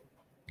sides,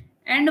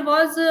 and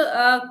was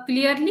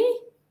clearly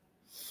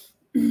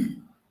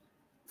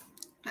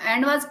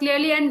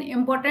an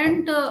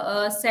important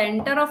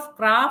center of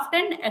craft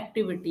and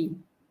activity.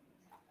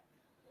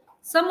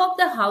 Some of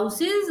the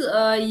houses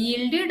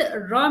yielded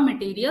raw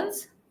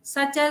materials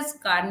such as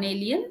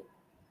carnelian,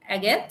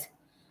 agate,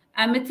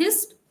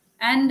 amethyst,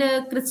 and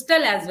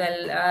crystal, as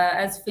well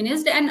as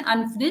finished and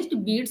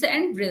unfinished beads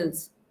and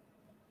drills.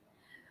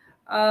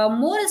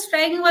 More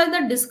striking was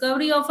the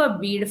discovery of a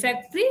bead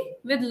factory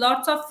with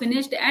lots of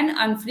finished and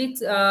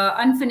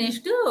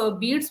unfinished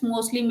beads,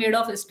 mostly made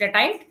of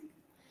statite.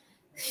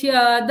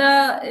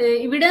 The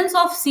evidence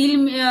of seal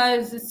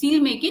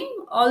making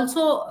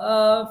also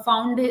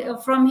found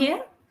from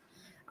here.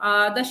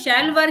 The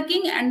shell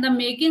working and the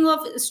making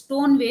of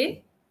stone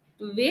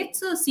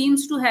weights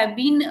seems to have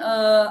been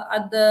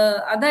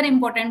the other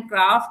important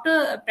craft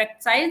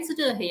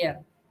practiced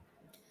here.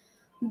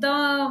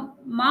 The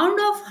mound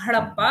of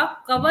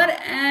Harappa cover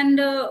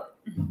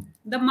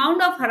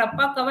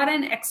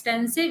an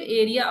extensive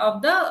area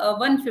of the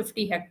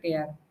 150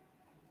 hectare.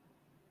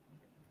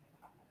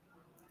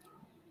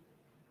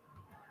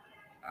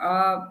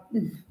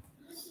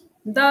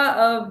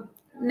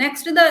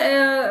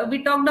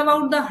 We talked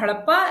about the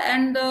Harappa,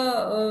 and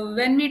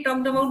when we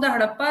talked about the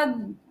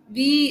Harappa,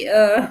 we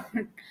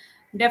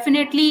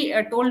definitely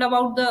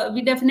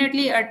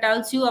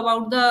tells you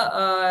about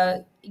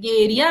the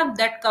area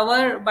that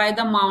covered by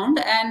the mound,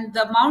 and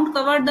the mound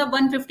covered the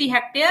 150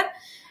 hectare,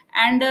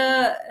 and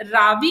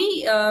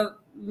Ravi,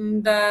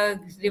 the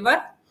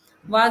river,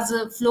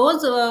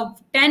 flows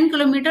 10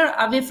 kilometers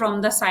away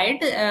from the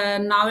site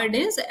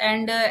nowadays,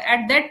 and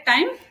at that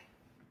time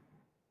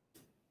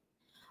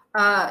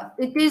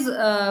it is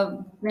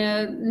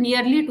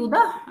nearly to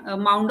the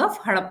mound of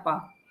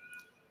Harappa.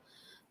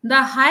 The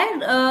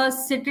higher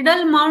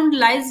citadel mound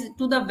lies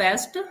to the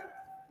west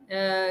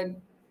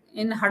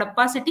in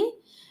Harappa city,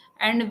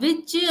 and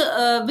which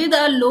with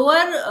a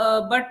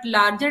lower but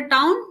larger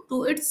town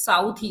to its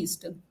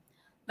southeast.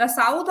 The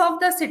south of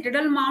the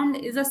citadel mound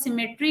is a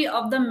symmetry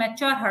of the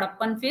mature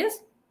Harappan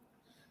phase,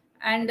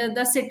 and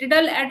the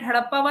citadel at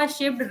Harappa was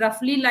shaped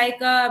roughly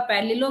like a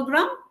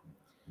parallelogram,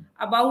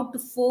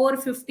 about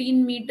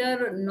 415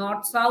 meter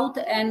north-south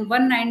and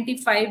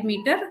 195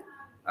 meter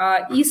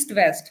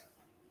east-west.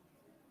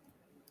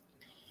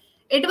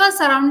 It was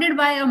surrounded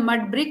by a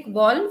mud brick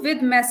wall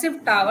with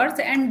massive towers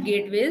and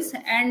gateways,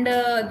 and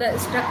the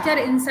structure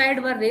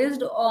inside were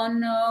raised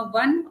on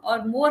one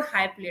or more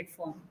high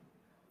platform.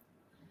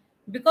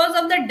 Because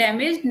of the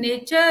damaged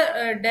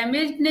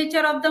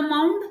nature of the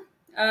mound,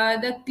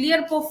 the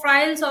clear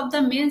profiles of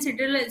the main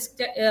citadel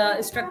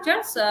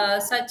structures,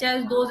 such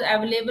as those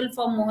available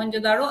for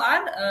Mohenjo-daro,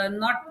 are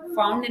not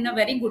found in a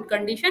very good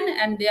condition,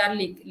 and they are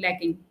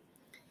lacking.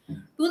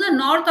 To the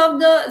north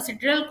of the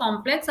citadel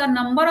complex, a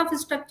number of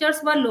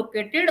structures were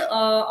located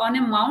on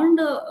a mound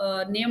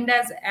named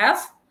as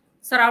F,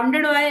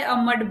 surrounded by a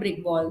mud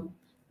brick wall.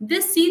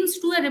 This seems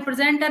to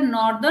represent a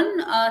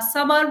northern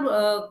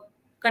suburb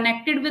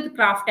connected with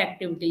craft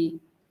activity.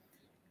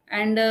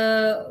 And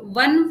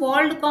one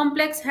walled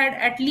complex had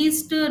at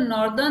least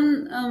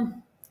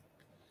northern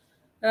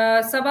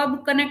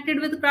suburb connected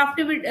with craft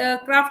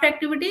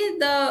activity.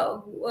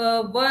 The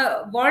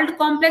walled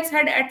complex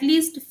had at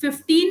least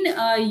 15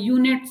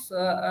 units,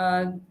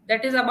 that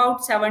is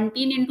about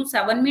 17 into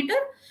 7 meter,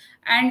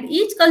 and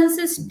each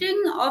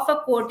consisting of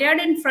a courtyard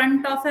in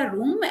front of a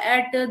room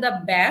at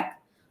the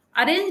back,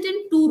 arranged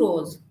in 2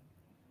 rows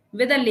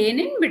with a lane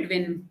in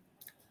between.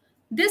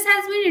 This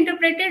has been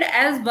interpreted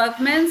as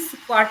workmen's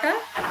quarters,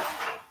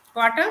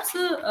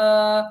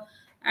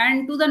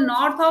 and to the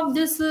north of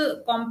this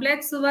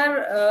complex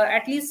were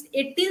at least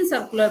 18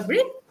 circular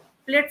brick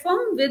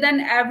platform with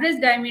an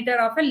average diameter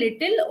of a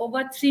little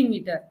over 3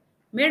 meter,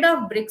 made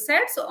of brick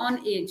sets on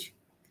edge.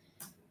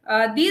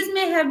 These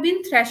may have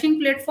been thrashing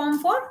platform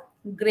for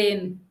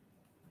grain.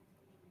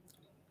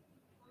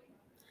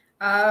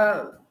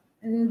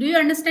 Do you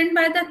understand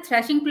by the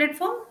thrashing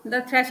platform?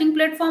 The thrashing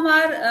platform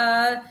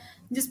are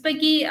जिस पे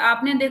कि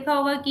आपने देखा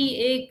होगा कि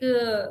एक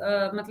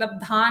मतलब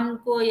धान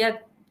को या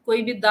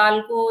कोई भी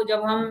दाल को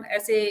जब हम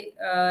ऐसे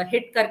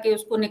हिट करके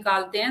उसको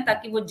निकालते हैं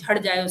ताकि वो झड़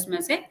जाए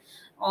उसमें से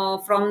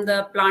from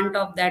the plant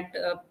of that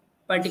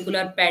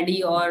particular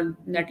paddy or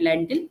that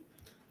lentil.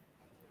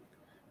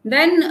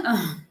 Then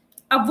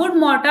a wood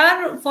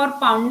mortar for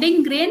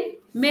pounding grain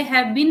may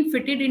have been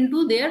fitted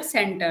into their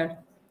center.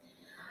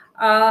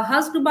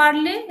 Husked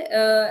barley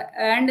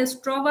and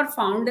straw were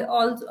found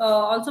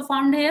also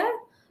found here.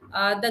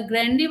 The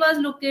granary was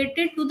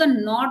located to the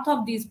north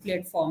of these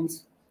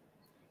platforms.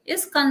 It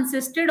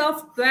consisted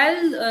of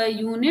 12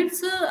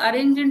 units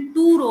arranged in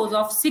 2 rows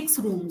of 6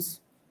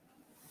 rooms,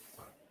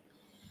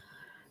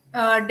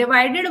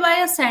 divided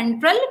by a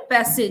central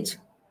passage.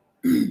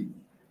 Each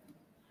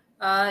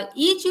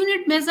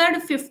unit measured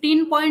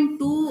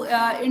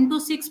 15.2 into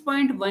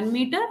 6.1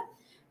 meter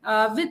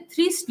with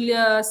 3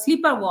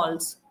 sleeper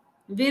walls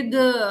with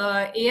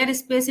air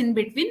space in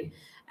between,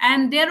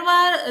 and there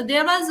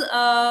was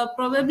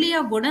probably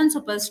a wooden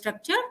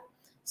superstructure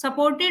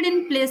supported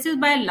in places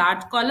by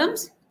large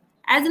columns.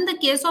 As in the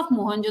case of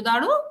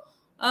Mohenjo-daro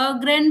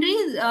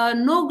granaries,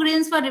 no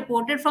grains were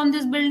reported from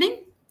this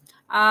building.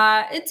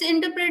 Its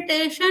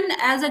interpretation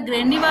as a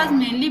granary was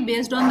mainly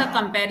based on the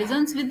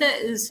comparisons with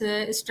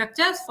the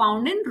structures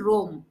found in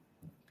Rome.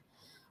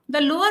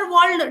 The lower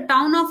walled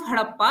town of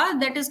Harappa,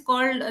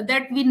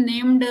 that we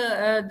named,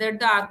 that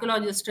the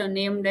archaeologist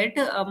named it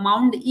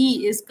Mound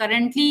E, is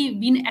currently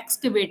being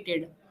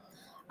excavated.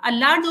 A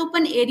large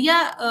open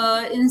area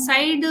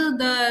inside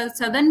the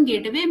southern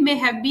gateway may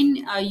have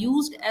been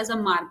used as a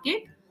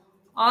market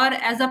or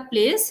as a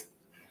place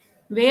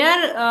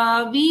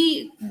where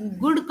we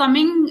good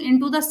coming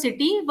into the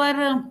city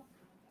were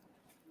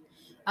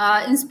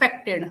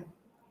inspected.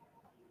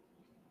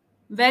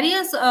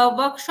 Various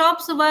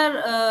workshops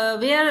were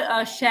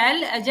where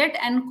shell, agate,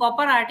 and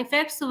copper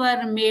artifacts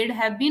were made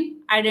have been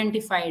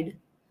identified.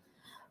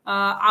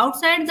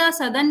 Outside the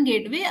southern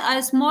gateway,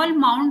 a small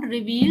mound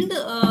revealed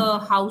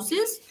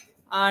houses,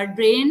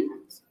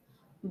 drains,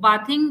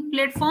 bathing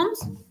platforms,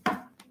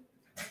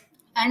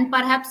 and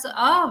perhaps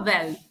a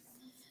well.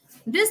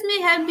 This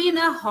may have been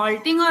a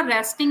halting or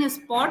resting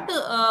spot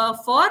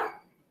for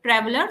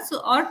travelers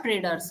or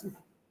traders.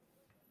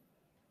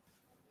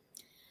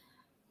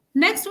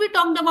 Next, we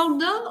talked about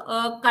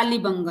the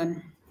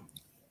Kalibangan.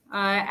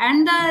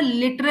 And the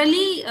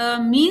literally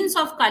means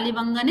of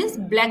Kalibangan is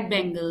black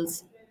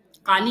bangles.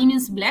 Kali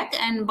means black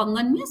and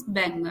Bangan means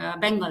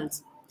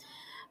bangles.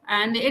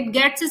 And it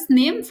gets its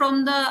name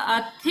from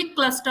the thick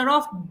cluster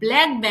of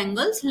black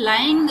bangles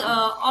lying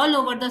all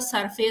over the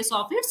surface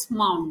of its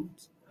mound.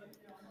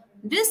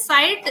 This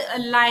site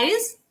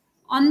lies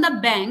on the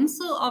banks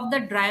of the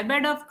dry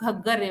bed of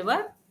Ghaggar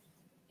River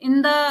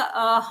in the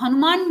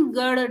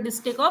Hanumangarh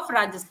district of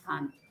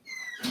Rajasthan.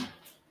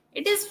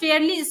 It is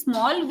fairly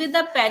small with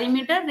a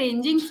perimeter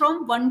ranging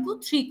from 1 to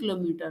 3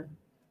 kilometers.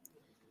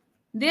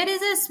 There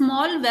is a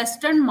small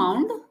western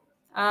mound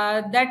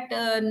that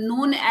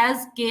known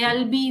as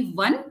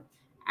KLB1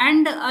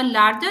 and a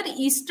larger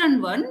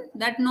eastern one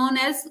that known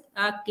as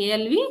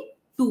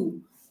KLB2.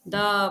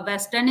 The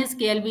western is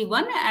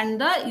KLB1 and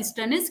the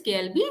eastern is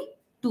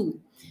KLB2.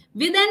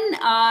 Within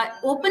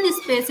open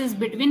spaces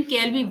between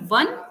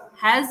KLB1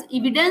 has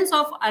evidence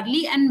of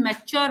early and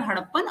mature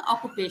Harappan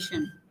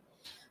occupation.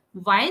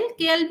 while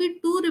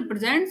KLB2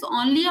 represents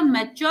only a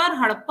mature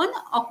Harappan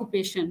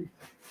occupation.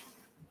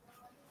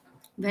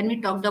 When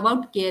we talked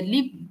about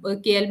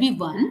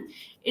KLB1,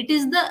 it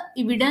is the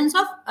evidence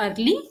of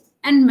early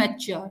and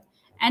mature.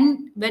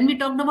 And when we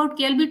talked about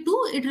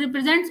KLB2, it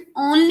represents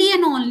only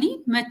and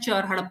only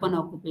mature Harappan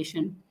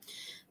occupation.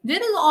 There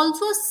is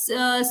also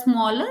a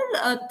smaller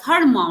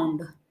third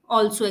mound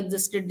also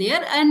existed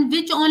there, and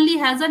which only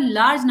has a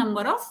large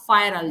number of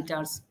fire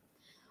altars.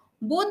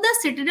 Both the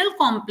citadel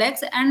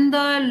complex and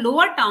the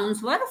lower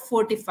towns were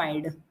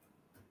fortified.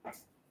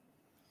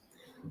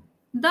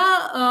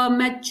 The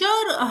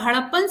mature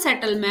Harappan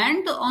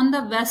settlement on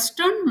the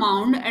western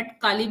mound at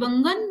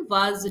Kalibangan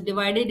was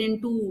divided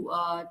into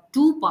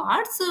two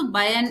parts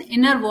by an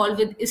inner wall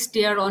with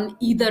stair on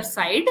either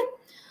side.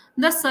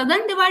 The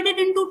southern divided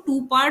into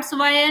two parts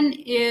by an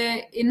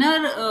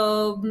inner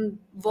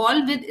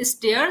wall with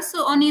stairs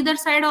on either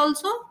side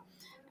also.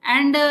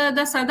 And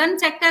the southern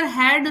sector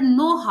had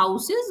no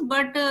houses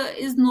but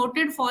is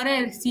noted for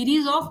a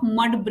series of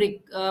mud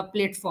brick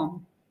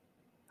platform.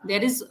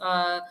 There is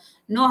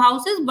no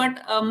houses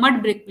but a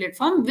mud brick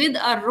platform with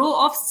a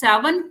row of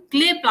 7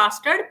 clay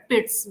plastered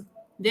pits.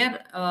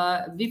 There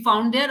we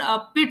found there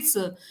pits,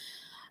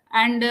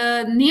 and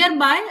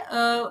nearby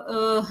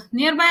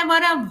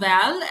were a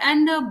well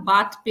and a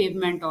bath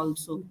pavement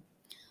also.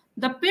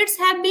 The pits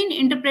have been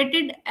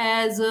interpreted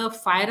as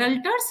fire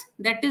altars.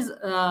 That is,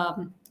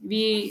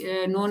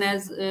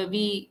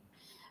 we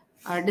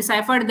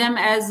deciphered them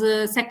as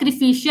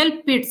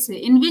sacrificial pits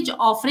in which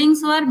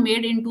offerings were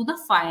made into the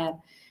fire,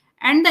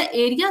 and the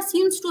area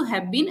seems to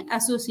have been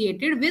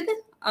associated with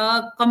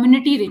a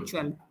community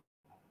ritual.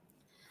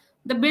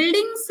 The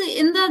buildings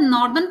in the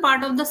northern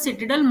part of the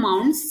citadel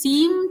mound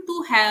seem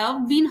to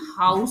have been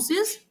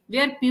houses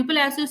where people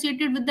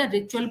associated with the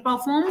ritual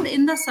performed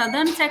in the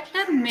southern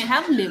sector may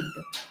have lived.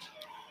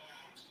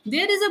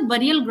 There is a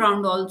burial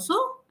ground also,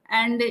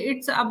 and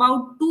it's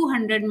about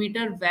 200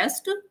 meters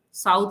west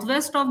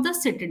southwest of the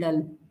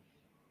citadel.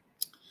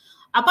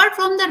 Apart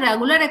from the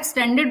regular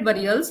extended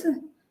burials,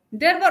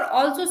 there were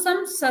also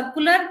some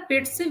circular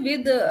pits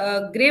with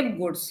grave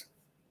goods.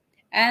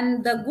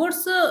 And the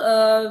goods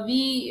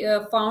we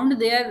found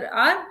there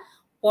are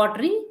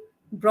pottery,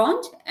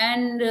 bronze,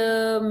 and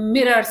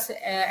mirrors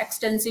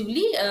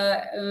extensively.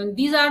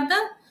 These are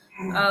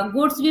the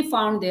goods we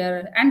found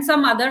there, and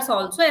some others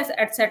also,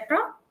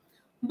 etc.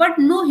 But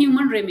no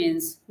human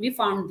remains we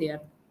found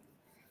there.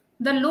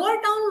 The lower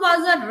town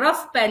was a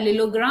rough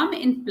parallelogram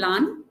in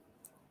plan,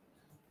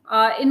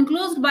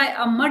 enclosed by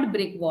a mud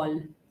brick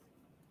wall.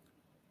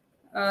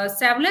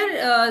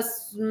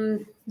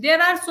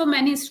 There are so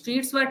many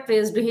streets were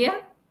traced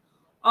here.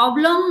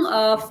 Oblong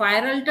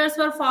fire altars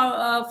were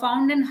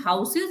found in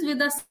houses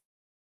with a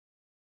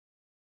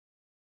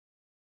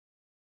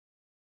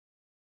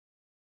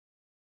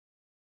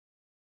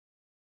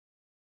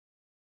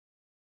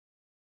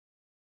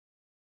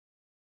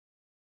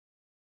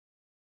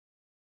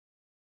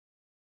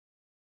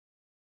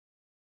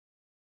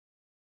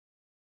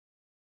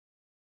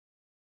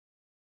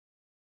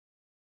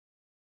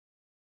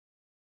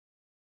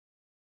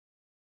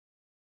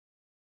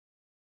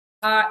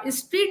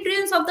street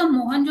drains of the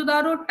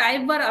Mohenjo-daro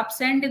type were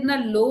absent in the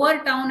lower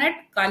town at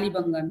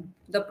Kalibangan.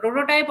 The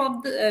prototype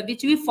of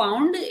which we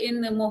found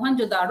in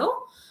Mohenjo-daro,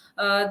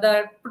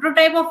 the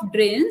prototype of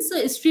drains,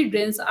 street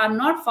drains, are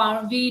not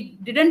found. We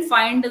didn't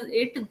find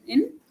it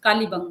in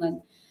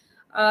Kalibangan.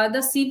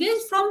 The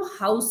sewage from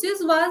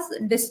houses was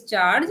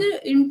discharged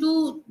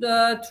into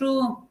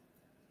through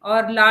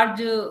or large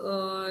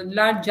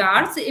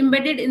jars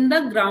embedded in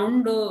the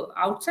ground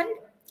outside.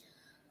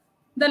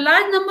 The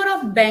large number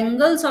of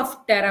bangles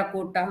of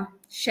terracotta,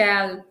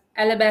 shell,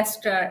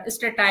 alabaster,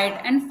 statite,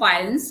 and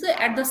fines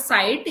at the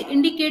site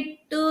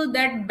indicate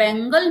that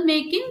bangle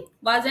making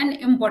was an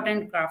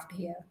important craft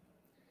here.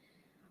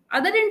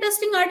 Other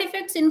interesting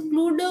artifacts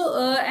include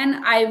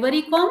an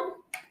ivory comb,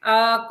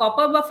 a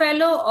copper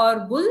buffalo or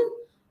bull,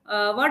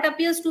 what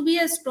appears to be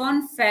a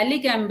stone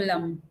phallic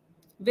emblem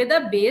with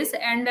a base,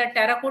 and a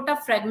terracotta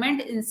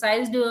fragment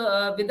incised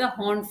with a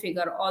horn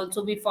figure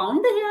also we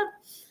found here.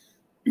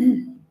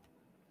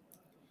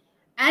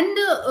 And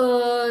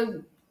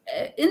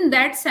in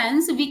that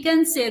sense, we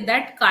can say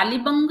that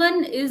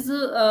Kalibangan is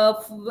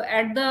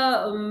at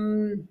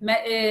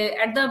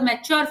the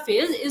mature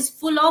phase is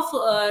full of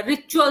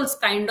rituals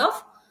kind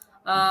of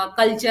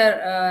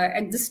culture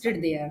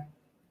existed there.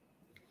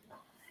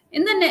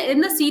 In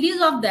the series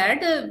of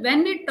that,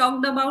 when we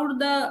talked about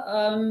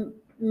the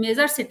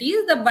major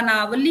cities, the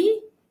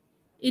Banavali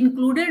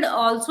included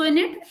also in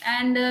it,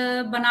 and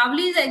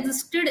Banavali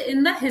existed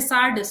in the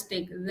Hisar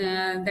district,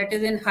 that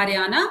is in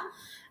Haryana.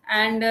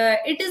 And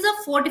it is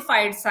a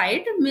fortified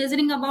site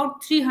measuring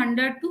about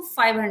 300 to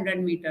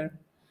 500 meters,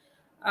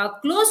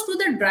 close to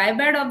the dry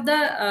bed of the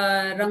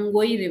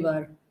Rangoi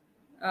River,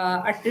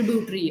 a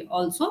tributary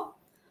also.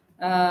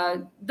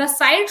 The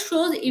site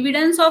shows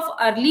evidence of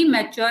early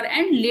mature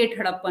and late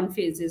Harappan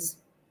phases.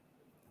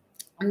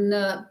 And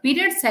the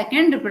period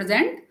second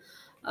represent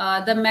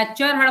the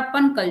mature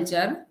Harappan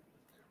culture.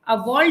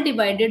 A wall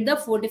divided the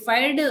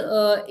fortified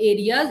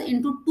areas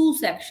into two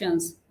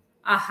sections,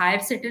 a higher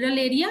citadel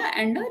area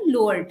and a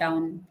lower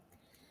town.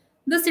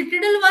 The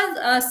citadel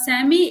was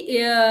semi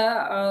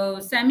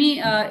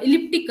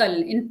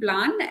elliptical in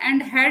plan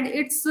and had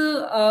its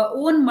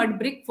own mud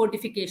brick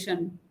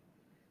fortification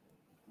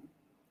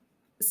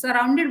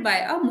surrounded by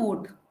a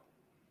moat.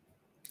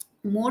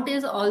 Moat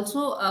is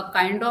also a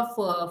kind of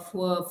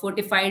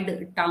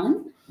fortified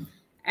town,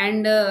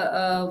 and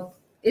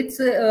its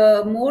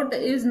moat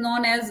is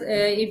known as,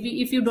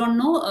 if you don't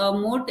know,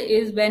 moat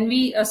is when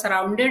we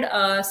surrounded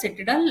a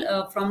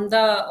citadel from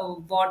the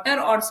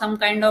water or some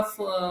kind of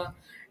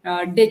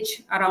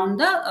ditch around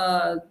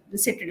the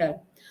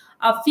citadel.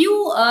 A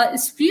few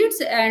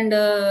streets and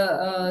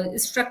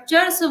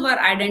structures were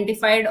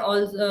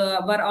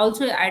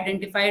also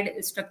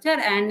identified structure,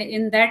 and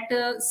in that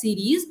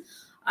series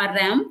a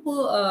ramp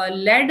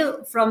led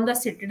from the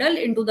citadel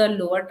into the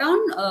lower town,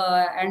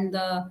 and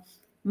the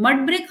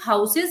mud brick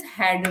houses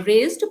had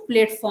raised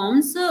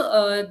platforms,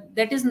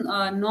 that is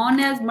known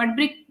as mud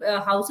brick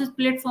houses.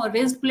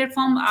 Raised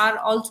platform are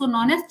also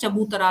known as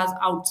chabutaras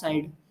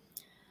outside.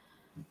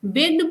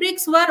 Baked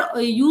bricks were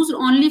used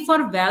only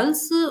for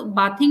wells,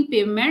 bathing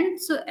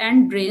pavements,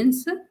 and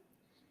drains.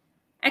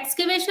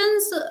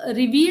 Excavations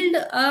revealed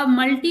a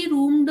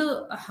multi-roomed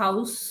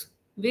house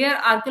where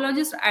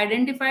archaeologists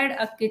identified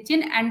a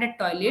kitchen and a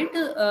toilet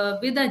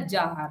with a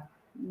jar.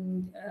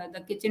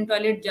 The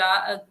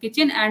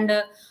kitchen and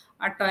a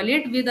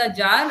toilet with a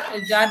jar,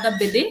 the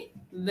bidet,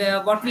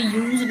 what we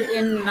used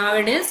in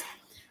nowadays.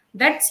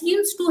 That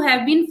seems to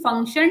have been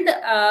functioned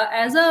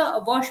as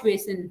a wash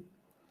basin.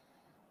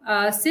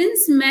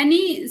 Since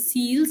many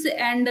seals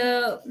and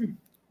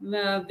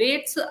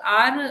weights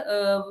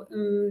are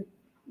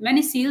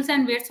many seals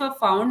and weights were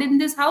found in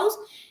this house,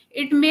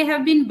 it may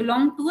have been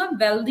belonged to a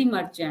wealthy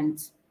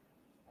merchants.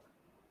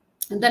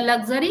 The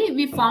luxury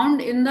we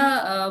found in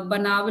the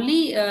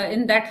Banavali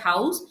in that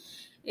house,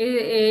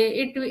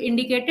 it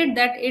indicated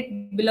that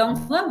it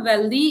belongs to a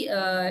wealthy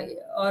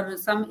or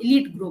some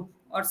elite group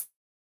or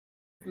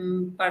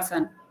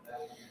person.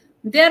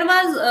 There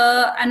was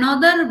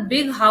another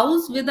big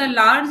house with a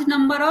large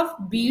number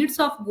of beads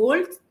of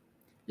gold,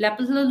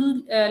 lapis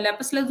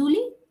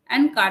lazuli,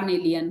 and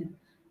carnelian.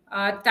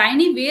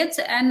 Tiny weights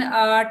and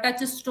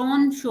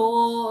touchstone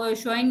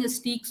showing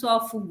sticks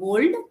of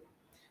gold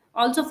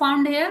also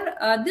found here.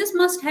 This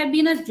must have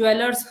been a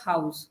jeweler's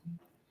house.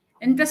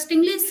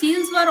 Interestingly,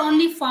 seals were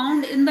only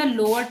found in the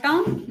lower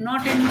town,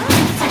 not in the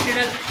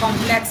citadel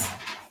complex.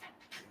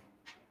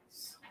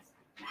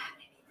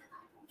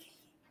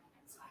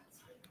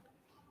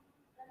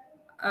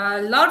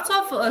 Lots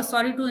of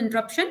sorry to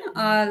interruption.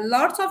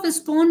 Lots of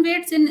stone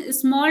weights in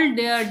small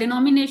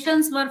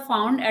denominations were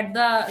found at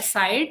the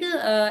site,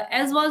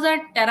 as was a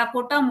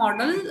terracotta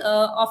model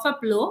of a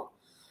plow.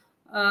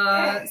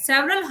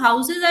 Several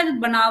houses at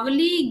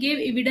Banavali gave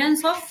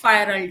evidence of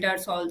fire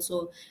altars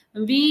also.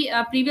 We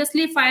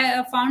previously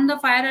found the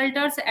fire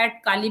altars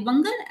at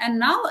Kalibangal, and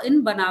now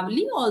in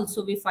Banavali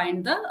also we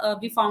found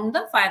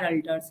the fire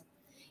altars.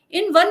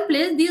 In one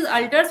place, these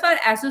altars were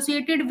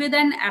associated with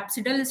an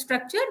apsidal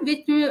structure,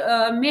 which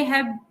may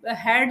have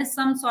had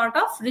some sort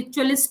of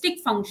ritualistic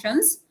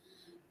functions,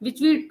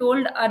 which we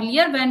told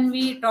earlier when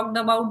we talked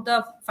about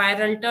the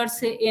fire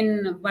altars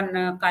in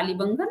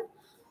Kalibangan.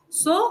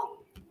 So,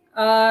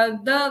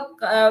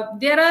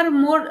 there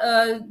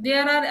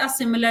are a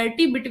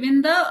similarity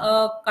between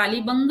the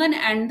Kalibangan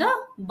and the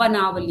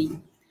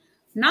Banavali.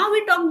 Now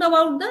we talked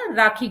about the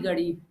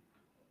Rakhigadi.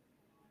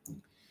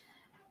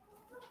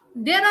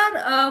 There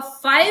are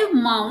 5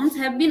 mounds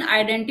have been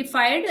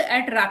identified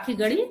at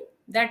Rakhigadi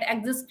that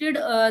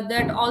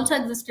also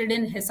existed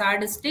in Hisar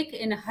district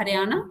in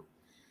Haryana.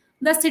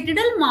 The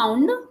citadel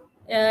mound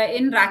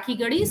in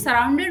Rakhigadi,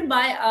 surrounded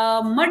by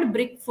a mud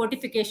brick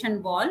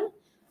fortification wall,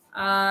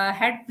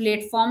 had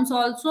platforms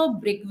also,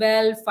 brick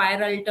well,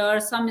 fire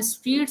altars, some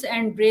streets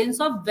and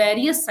drains of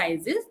various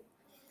sizes.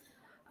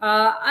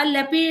 A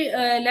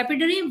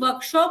lapidary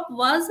workshop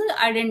was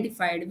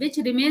identified, which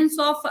remains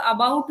of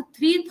about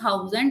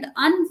 3,000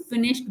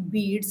 unfinished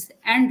beads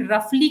and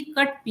roughly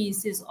cut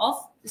pieces of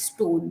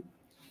stone,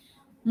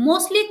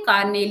 mostly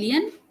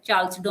carnelian,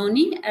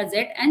 chalcedony,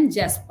 azette, and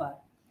jasper.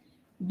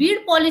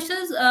 Bead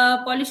polishers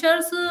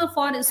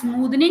for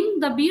smoothing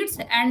the beads,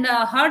 and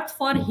hearths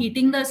for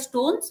heating the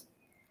stones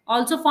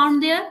also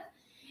found there.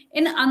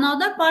 In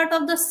another part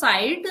of the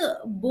site,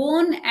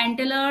 bone,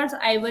 antlers,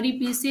 ivory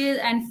pieces,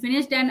 and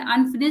finished and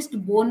unfinished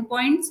bone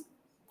points,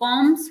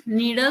 combs,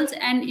 needles,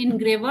 and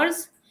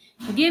engravers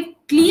give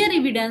clear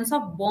evidence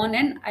of bone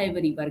and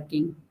ivory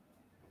working.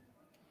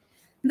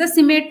 The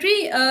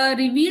cemetery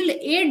revealed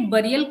 8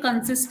 burial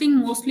consisting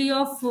mostly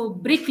of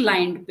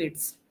brick-lined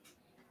pits.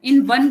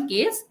 In one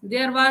case,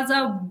 there was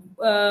a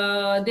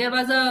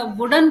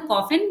wooden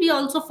coffin we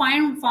also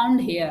found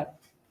here.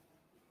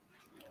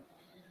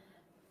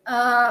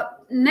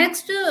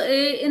 Next,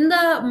 in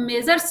the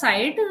major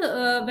site,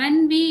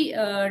 when we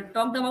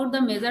talked about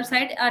the major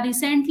site, a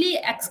recently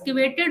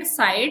excavated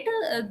site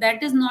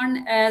that is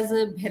known as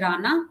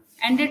Bhirana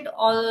and it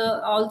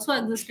also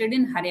existed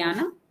in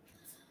Haryana.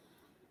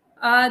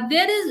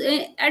 There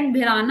is at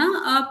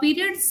Bhirana,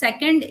 period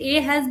second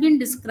A has been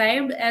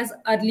described as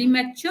early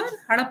mature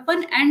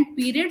Harappan and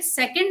period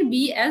second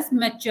B as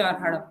mature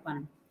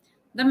Harappan.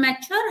 The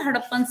mature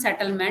Harappan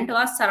settlement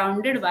was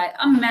surrounded by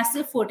a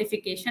massive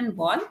fortification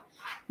wall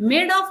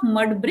made of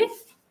mud brick.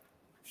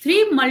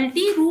 Three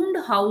multi-roomed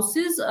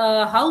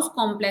house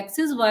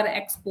complexes were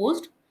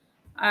exposed.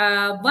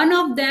 One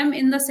of them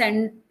in the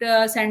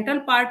central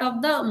part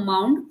of the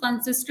mound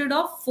consisted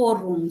of 4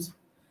 rooms.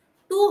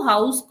 Two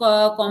house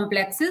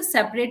complexes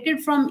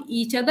separated from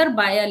each other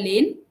by a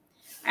lane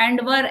and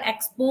were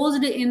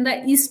exposed in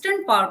the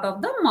eastern part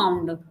of the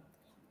mound.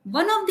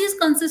 One of these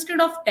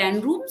consisted of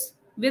 10 rooms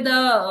with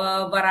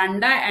a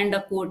veranda and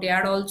a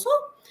courtyard also,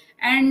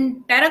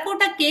 and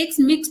terracotta cakes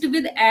mixed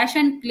with ash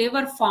and clay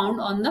were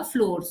found on the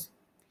floors.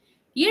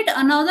 Yet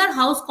another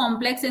house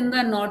complex in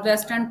the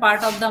northwestern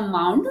part of the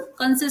mound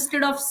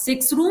consisted of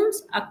 6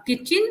 rooms, a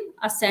kitchen,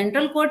 a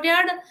central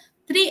courtyard,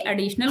 3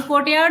 additional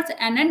courtyards,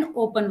 and an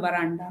open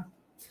veranda.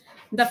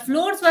 The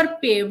floors were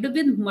paved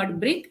with mud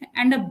brick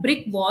and the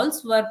brick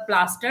walls were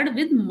plastered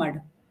with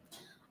mud.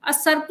 A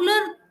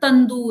circular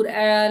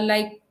tandoor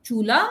like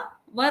chula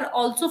were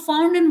also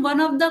found in one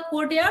of the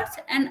courtyards,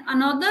 and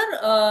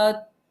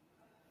another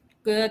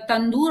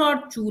tandoor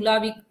or chula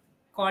we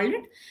called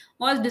it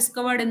was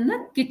discovered in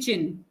the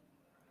kitchen.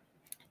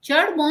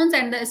 Charred bones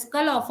and the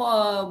skull of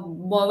a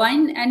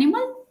bovine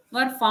animal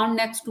were found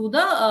next to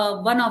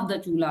the one of the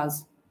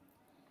chulas.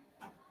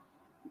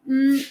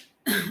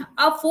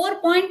 A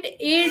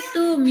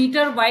 4.8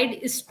 meter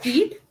wide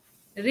street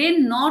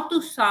ran north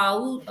to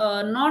south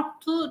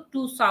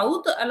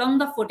along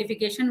the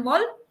fortification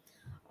wall,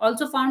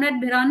 also found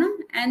at Bhirana,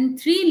 and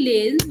 3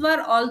 lanes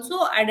were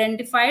also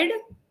identified.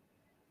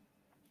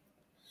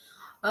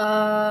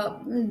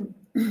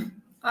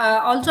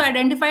 Also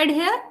identified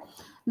here.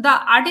 The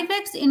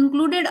artifacts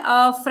included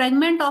a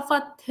fragment of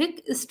a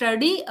thick,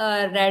 sturdy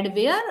red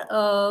ware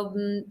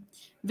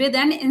with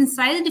an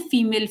incised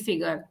female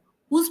figure,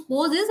 whose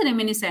pose is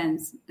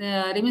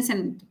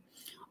reminiscent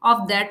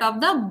of that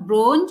of the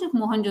bronze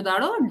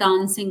Mohenjo-daro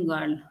dancing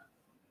girl.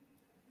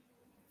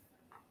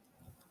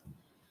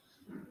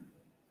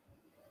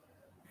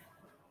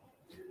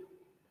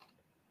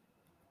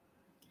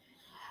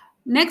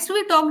 Next,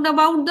 we talked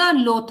about the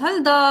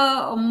Lothal,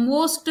 the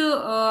most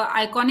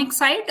iconic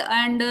site,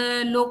 and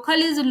Lothal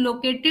is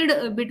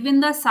located between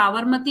the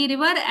Sabarmati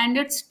River and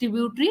its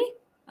tributary,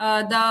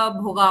 the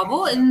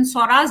Bhogavo, in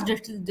Swaraj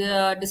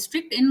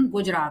district in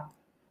Gujarat.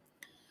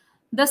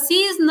 The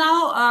sea is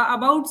now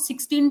about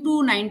 16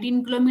 to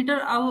 19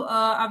 kilometers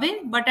away,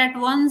 but at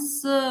one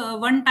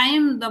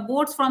time, the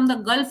boats from the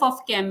Gulf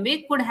of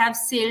Cambay could have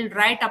sailed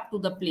right up to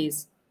the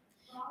place.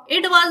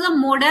 It was a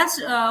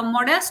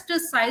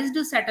modest-sized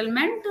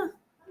settlement,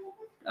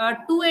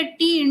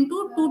 280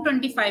 into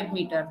 225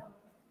 meter,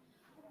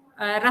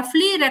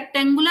 roughly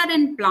rectangular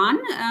in plan.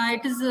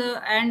 It is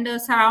and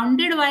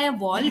surrounded by a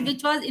wall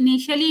which was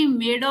initially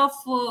made of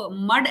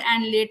mud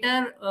and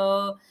later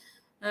of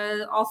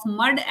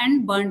mud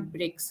and burnt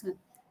bricks,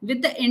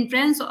 with the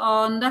entrance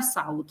on the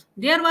south.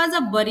 There was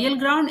a burial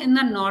ground in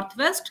the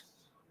northwest,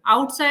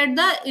 outside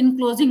the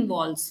enclosing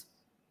walls.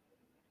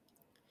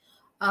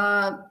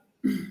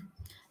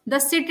 The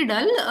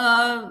citadel,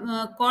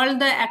 called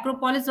the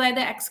Acropolis by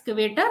the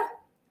excavator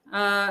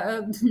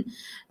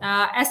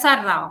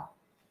S.R. Rao,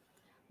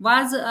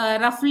 was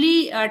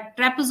roughly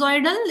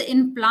trapezoidal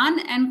in plan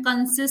and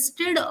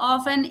consisted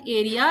of an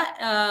area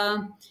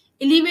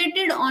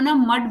elevated on a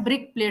mud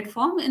brick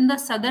platform in the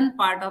southern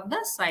part of the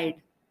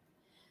site.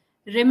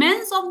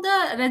 Remains of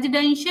the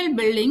residential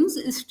buildings,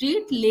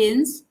 street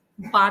lanes,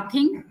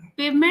 bathing,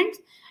 pavements,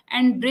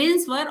 and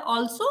drains were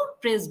also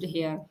traced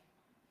here.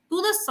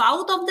 To the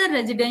south of the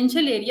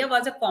residential area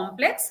was a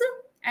complex,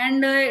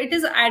 and it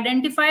is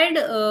identified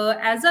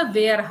as a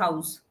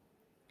warehouse,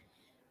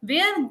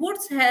 where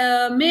goods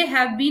may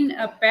have been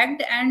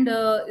packed and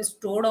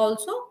stored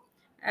also.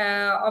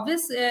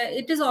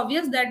 It is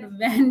obvious that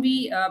when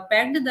we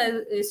packed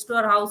the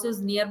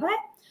storehouses nearby,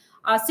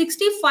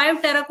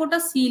 65 terracotta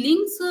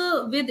ceilings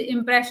with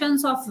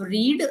impressions of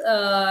reed,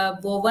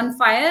 woven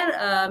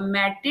fire,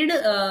 matting,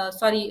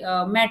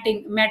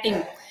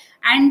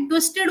 and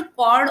twisted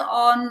cord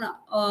on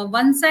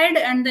one side,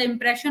 and the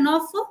impression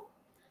of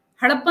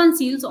Harappan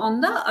seals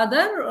on the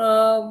other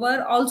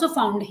were also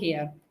found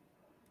here.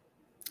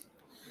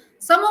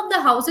 Some of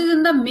the houses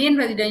in the main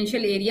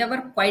residential area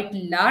were quite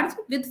large,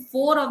 with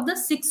 4 of the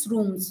 6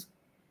 rooms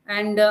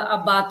and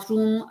a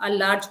bathroom, a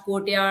large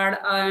courtyard,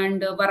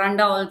 and a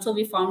veranda also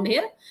we found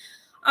here.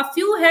 A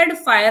few had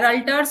fire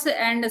altars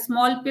and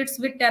small pits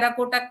with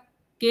terracotta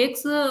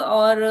cakes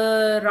or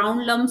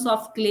round lumps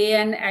of clay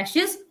and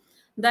ashes.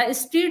 The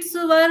streets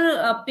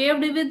were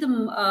paved with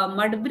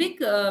mud brick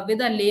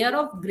with a layer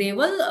of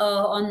gravel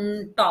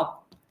on top.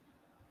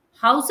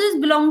 Houses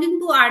belonging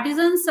to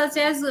artisans such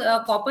as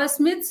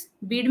coppersmiths,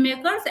 bead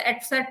makers,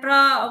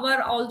 etc.,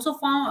 were also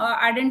found,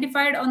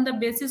 identified on the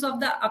basis of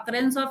the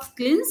occurrence of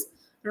kilns,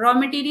 raw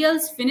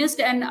materials, finished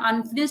and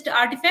unfinished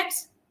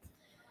artifacts.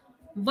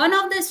 One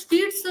of the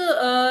streets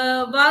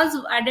was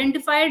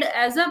identified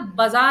as a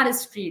bazaar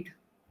street.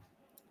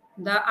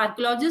 The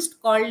archaeologist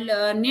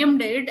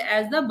named it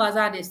as the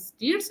bazaar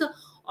streets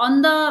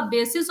on the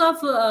basis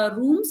of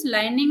rooms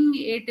lining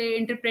it,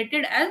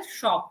 interpreted as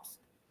shops.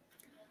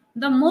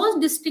 The most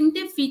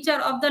distinctive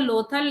feature of the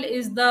Lothal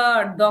is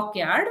the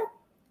dockyard,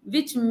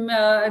 which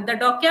the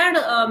dockyard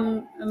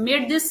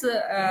made this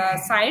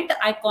site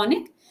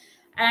iconic,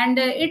 and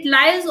it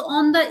lies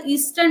on the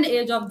eastern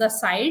edge of the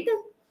site.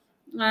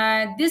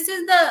 This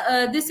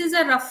is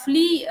a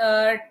roughly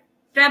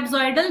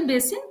trapezoidal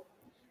basin.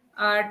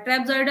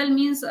 Trapezoidal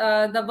means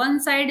the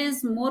one side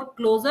is more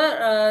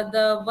closer,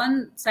 the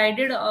one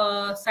sided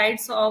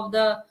sides of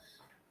the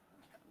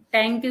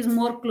tank is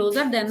more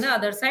closer than the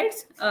other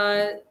sides,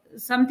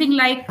 something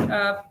like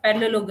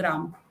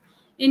parallelogram,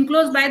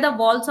 enclosed by the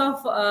walls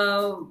of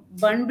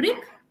burnt brick.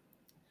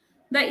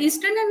 The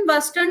eastern and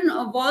western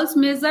walls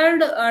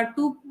measured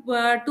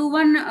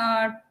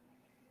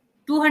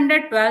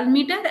 212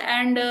 meter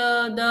and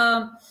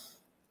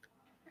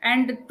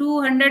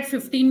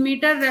 215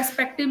 meter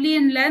respectively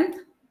in length.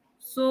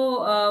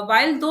 So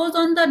while those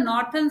on the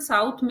north and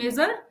south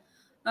measured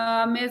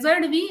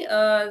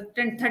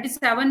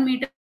 37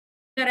 meter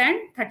and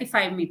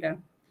 35 meter.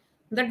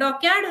 The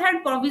dockyard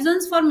had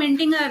provisions for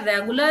maintaining a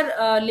regular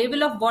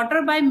level of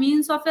water by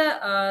means of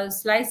a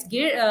sluice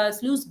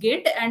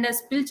gate and a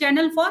spill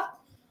channel for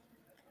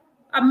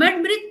a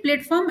mud brick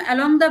platform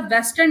along the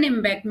western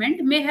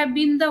embankment may have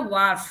been the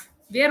wharf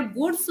where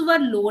goods were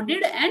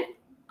loaded and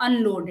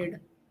unloaded.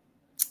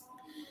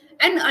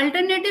 An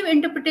alternative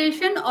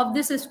interpretation of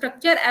this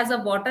structure as a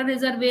water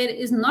reservoir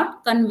is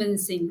not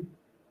convincing.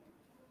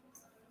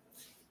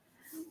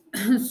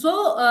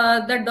 So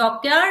the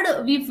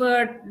dockyard we've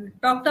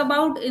talked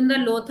about in the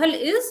Lothal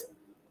is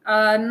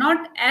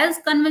not as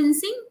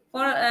convincing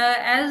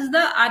as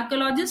the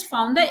archaeologists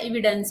found the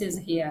evidences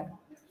here.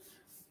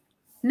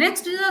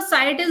 Next is the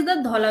site is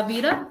the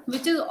Dholavira,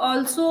 which is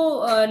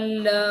also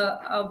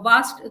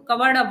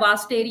covered a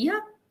vast area.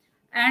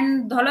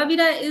 And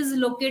Dholavira is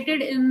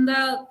located in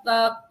the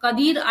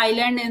Kadir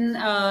Island in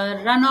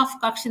run of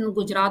Kutch in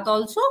Gujarat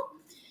also.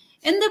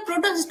 In the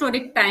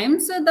protohistoric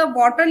times, the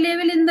water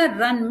level in the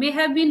run may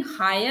have been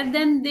higher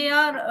than they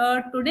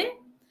are today,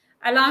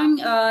 allowing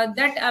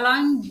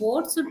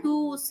boats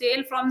to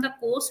sail from the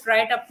coast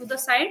right up to the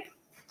site.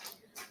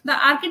 The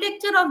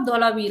architecture of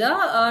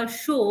Dholavira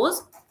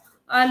shows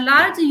a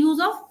large use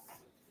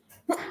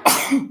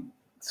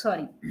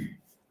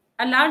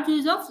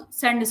of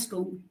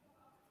sandstone.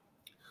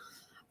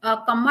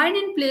 Combined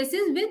in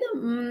places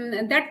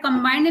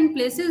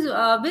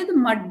with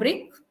mud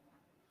brick,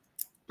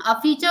 a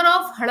feature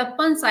of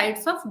Harappan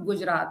sites of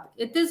Gujarat.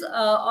 It is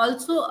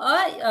also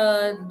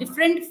a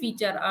different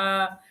feature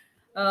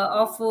of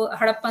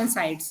Harappan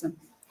sites.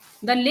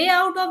 The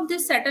layout of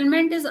this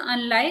settlement is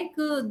unlike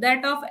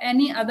that of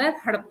any other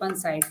Harappan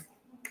site.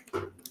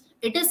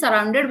 It is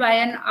surrounded by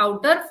an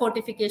outer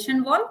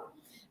fortification wall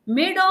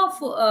made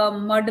of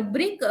mud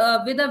brick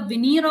with a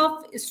veneer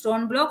of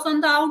stone blocks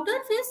on the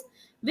outer face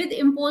with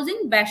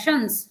imposing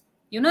bastions.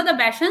 You know the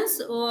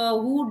bastions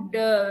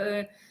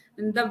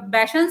the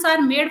bastions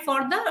are made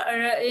for the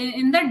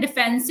in the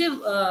defensive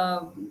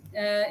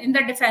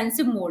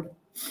mode.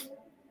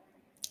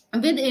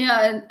 With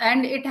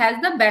and it has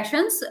the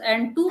bastions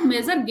and two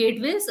major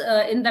gateways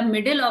in the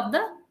middle of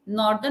the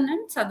northern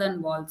and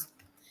southern walls.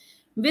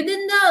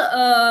 Within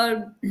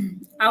the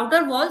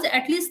outer walls,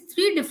 at least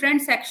 3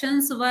 different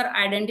sections were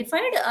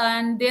identified,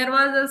 and there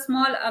was a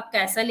small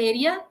castle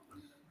area,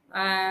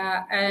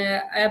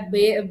 a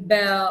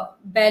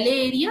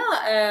ballet area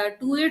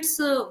to its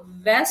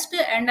west,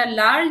 and a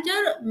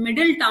larger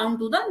middle town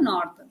to the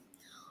north,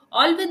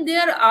 all with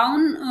their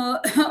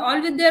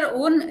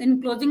own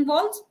enclosing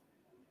walls.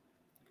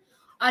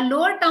 A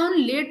lower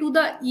town lay to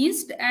the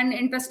east, an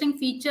interesting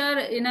feature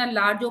in a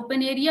large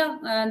open area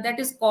that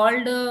is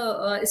called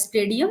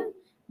stadium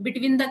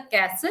between the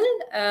castle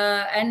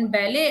and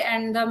ballet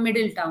and the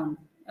middle town.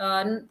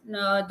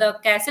 The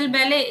castle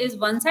ballet is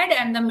one side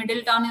and the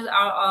middle town is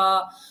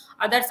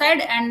other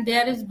side, and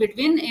there is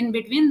in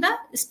between the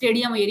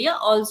stadium area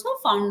also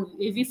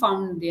we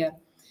found there,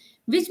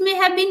 which may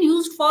have been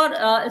used for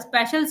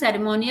special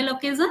ceremonial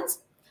occasions.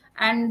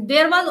 And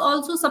there was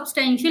also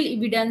substantial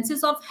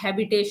evidences of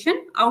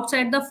habitation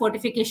outside the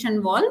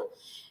fortification wall,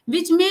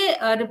 which may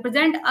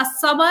represent a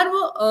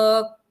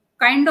suburb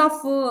kind of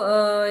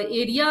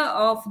area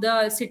of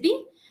the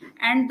city.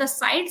 And the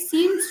site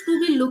seems to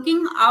be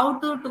looking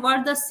out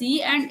toward the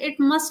sea, and it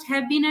must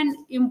have been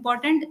an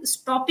important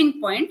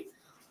stopping point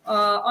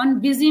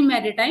on busy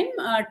maritime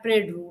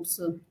trade routes.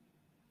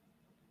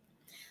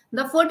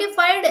 The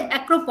fortified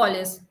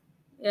Acropolis.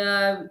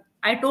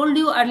 I told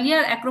you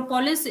earlier,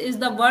 Acropolis is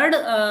the word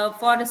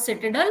for a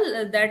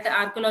citadel that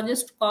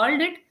archaeologists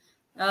called it.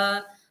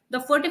 The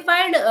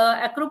fortified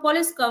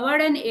Acropolis covered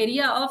an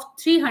area of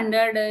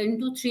 300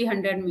 into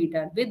 300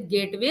 meter with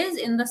gateways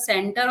in the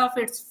center of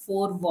its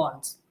 4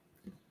 walls.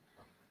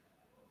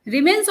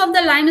 Remains of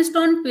the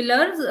limestone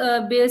pillars,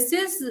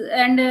 bases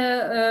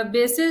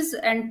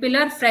and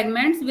pillar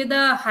fragments with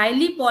a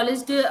highly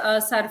polished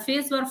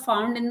surface were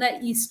found in the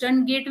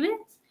eastern gateway.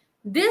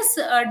 This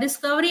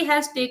discovery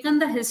has taken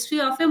the history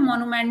of a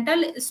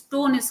monumental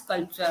stone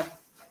sculpture.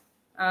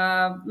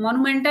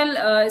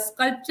 Monumental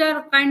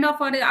sculpture kind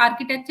of or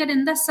architecture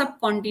in the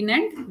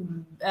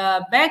subcontinent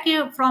back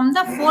from the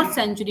 4th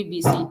century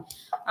BC.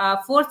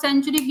 4th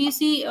century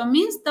BC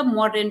means the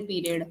modern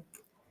period.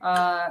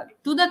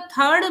 To the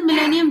 3rd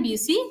millennium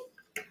BC,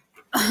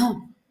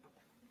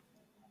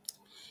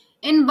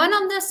 in one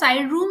of the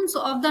side rooms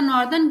of the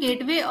northern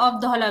gateway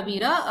of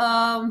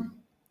Dholavira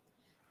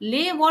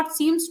lay what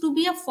seems to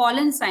be a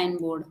fallen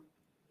signboard.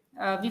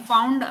 We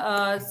found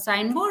a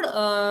signboard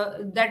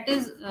that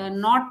is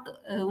not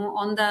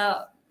on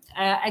the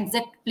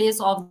exact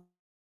place of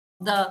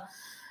the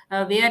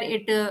where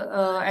it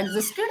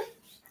existed,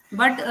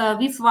 but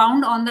we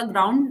found on the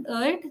ground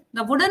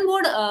the wooden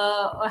board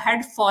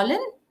had fallen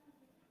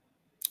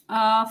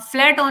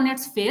flat on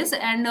its face,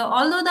 and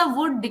although the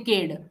wood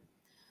decayed,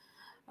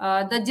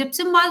 the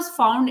gypsum was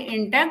found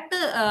intact,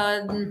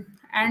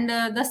 and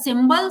the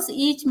symbols,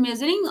 each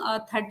measuring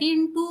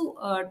 13 to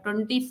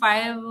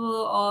 25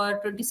 or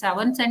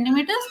 27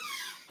 centimeters,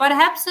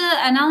 perhaps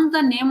announce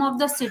the name of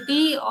the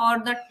city or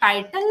the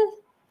title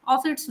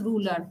of its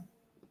ruler.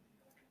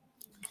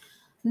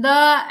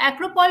 The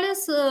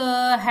Acropolis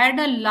had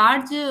a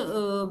large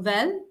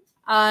well,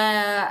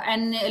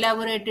 an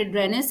elaborated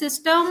drainage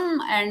system,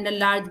 and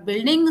large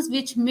buildings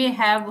which may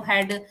have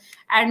had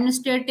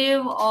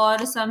administrative or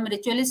some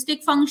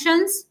ritualistic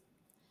functions.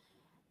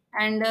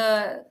 And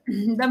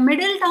the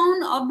middle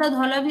town of the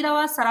Dholavira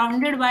was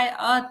surrounded by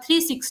a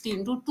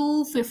 316 to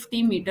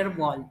 250-meter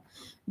wall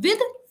with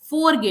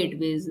 4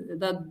 gateways.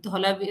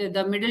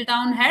 The middle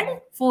town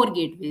had 4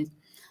 gateways.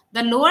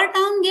 The lower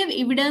town gave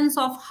evidence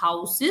of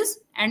houses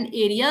and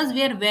areas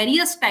where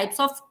various types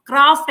of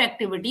craft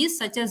activities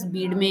such as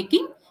bead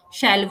making,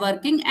 shell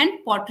working,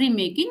 and pottery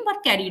making were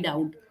carried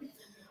out.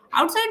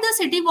 Outside the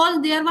city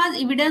walls, there was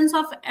evidence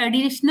of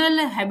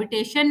additional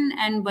habitation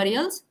and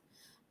burials.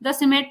 The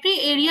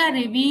cemetery area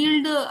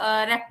revealed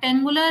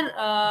rectangular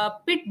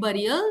pit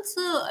burials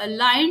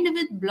lined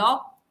with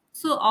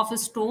blocks of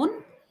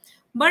stone,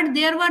 but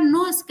there were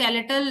no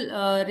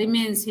skeletal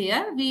remains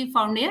here. We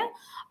found here,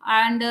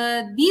 and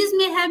these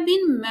may have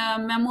been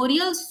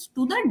memorials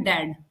to the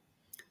dead.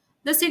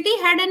 The city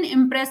had an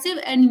impressive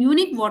and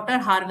unique water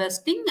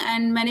harvesting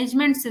and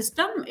management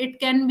system. It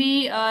can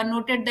be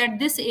noted that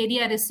this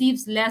area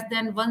receives less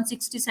than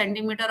 160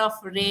 centimeter of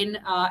rain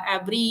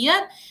every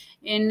year,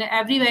 in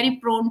every very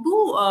prone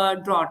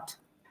to drought.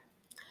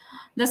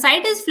 The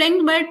site is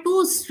flanked by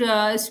two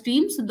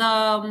streams,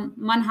 the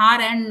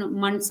Manhar and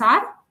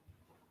Mansar.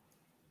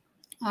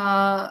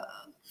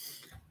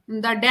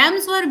 The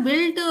dams were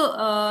built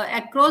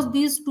across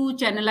these to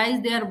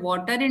channelize their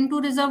water into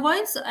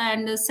reservoirs,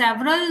 and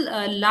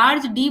several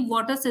large deep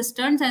water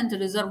cisterns and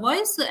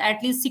reservoirs,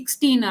 at least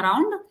 16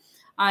 around,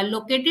 are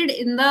located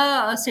in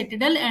the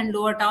citadel and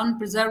lower town,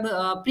 preserved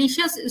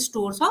precious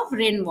stores of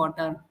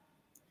rainwater.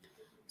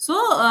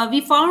 So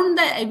we found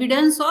the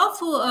evidence of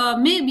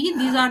maybe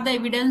these are the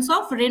evidence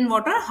of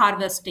rainwater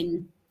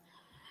harvesting.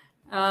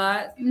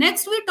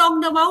 Next, we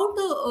talked about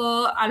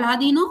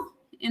Aladino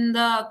in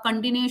the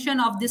continuation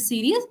of this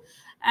series.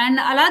 And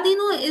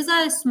Aladino is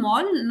a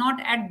small,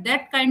 not at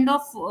that kind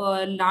of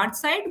large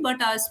site,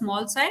 but a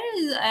small size,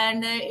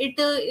 and it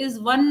is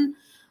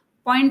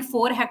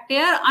 1.4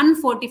 hectare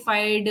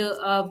unfortified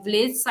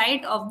village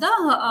site of the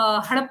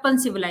Harappan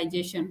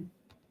civilization.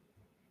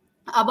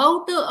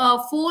 About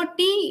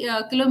 40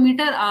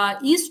 kilometer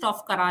east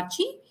of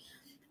Karachi,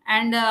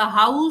 and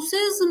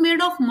houses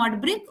made of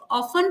mud brick,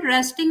 often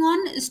resting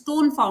on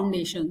stone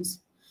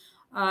foundations.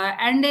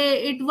 And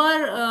it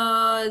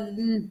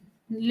were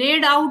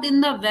laid out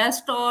in the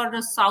west or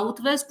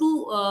southwest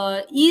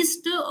to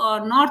east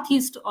or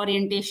northeast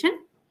orientation.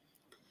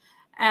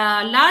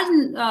 A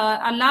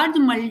large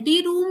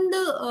multi-roomed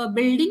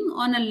building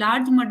on a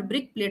large mud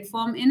brick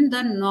platform in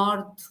the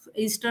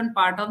northeastern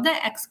part of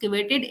the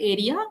excavated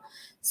area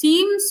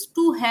seems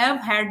to have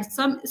had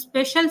some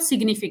special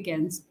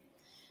significance.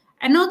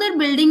 Another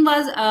building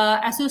was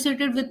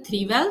associated with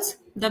 3 wells.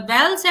 The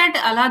wells at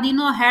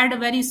Aladino had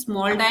very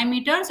small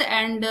diameters,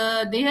 and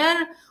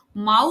their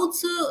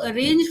mouths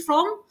range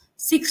from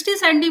 60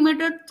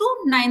 centimeter to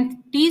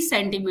 90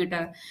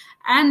 centimeter.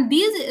 And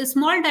these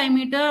small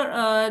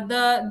diameter,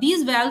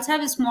 these wells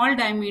have a small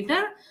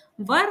diameter,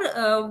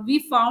 where we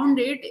found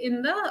it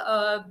in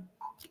the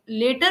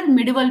later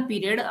medieval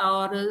period,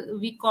 or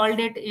we called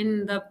it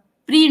in the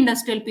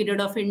pre-industrial period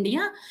of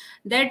India,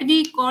 that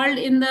we called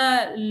in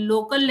the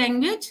local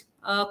language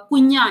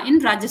Kunya in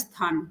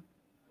Rajasthan.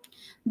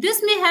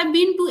 This may have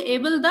been to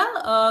enable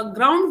the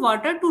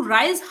groundwater to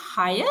rise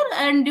higher,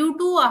 and due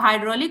to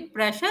hydraulic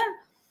pressure,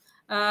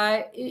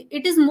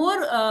 it is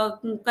more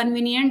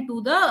convenient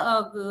to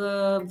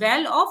the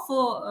well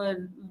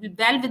with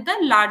the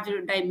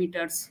larger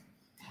diameters.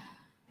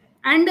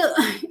 And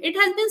it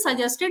has been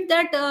suggested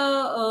that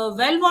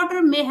well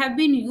water may have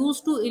been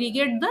used to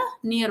irrigate the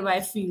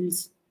nearby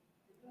fields.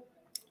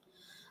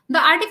 The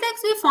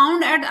artifacts we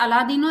found at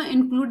Aladino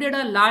included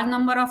a large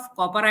number of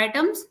copper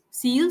items,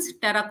 seals,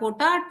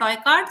 terracotta, toy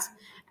cards,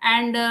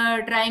 and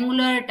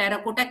triangular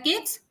terracotta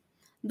cakes.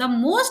 The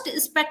most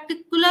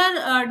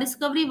spectacular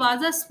discovery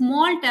was a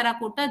small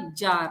terracotta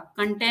jar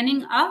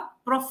containing a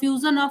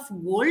profusion of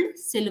gold,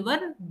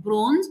 silver,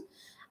 bronze,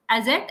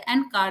 azette,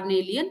 and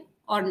carnelian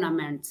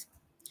ornaments.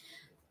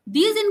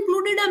 These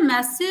included a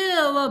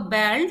massive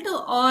belt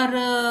or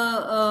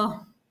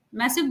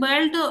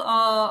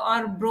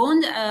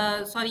bronze,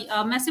 a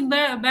massive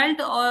belt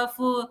of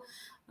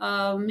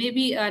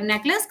maybe a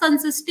necklace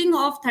consisting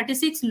of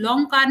 36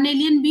 long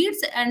carnelian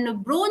beads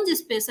and bronze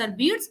spacer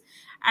beads,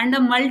 and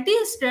a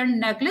multi-strand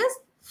necklace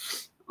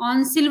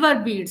on silver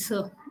beads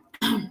of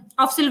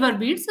silver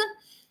beads.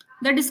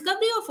 The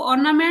discovery of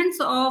ornaments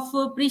of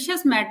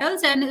precious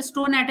metals and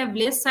stone at a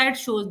village site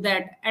shows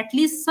that at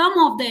least some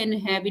of the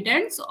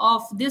inhabitants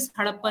of this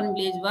Harappan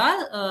village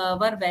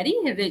were very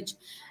rich,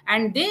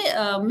 and they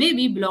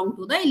maybe belong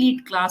to the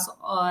elite class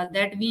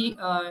that we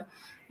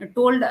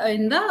told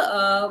in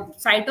the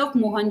site of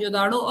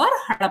Mohenjo-daro or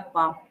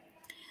Harappa.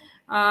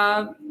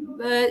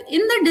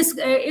 In the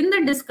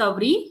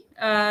discovery,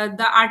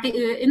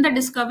 in the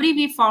discovery,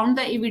 we found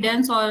the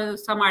evidence or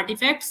some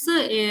artifacts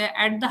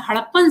at the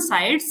Harappan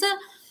sites.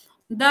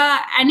 The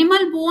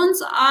animal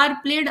bones are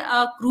played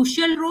a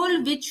crucial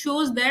role, which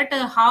shows that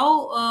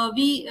how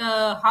the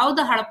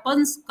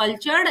Harappans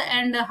cultured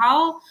and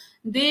how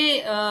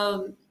they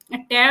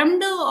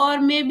tamed or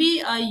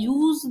maybe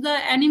use the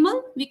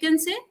animal, we can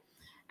say.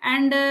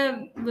 And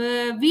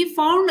we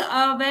found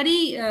a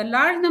very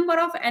large number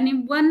of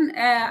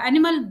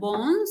animal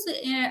bones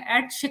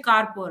at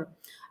Shikarpur.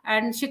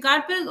 And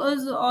Shikarpur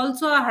was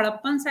also a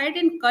Harappan site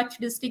in Kutch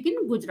district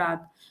in Gujarat.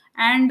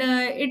 And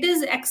it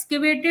is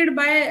excavated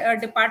by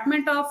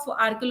Department of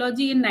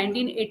Archaeology in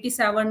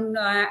 1987,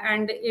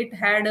 and it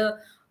had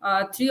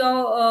three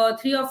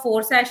or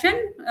four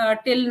session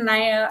till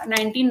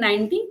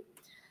 1990.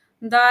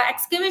 The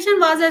excavation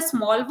was a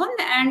small one,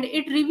 and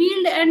it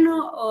revealed an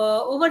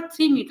over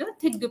 3-meter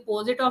thick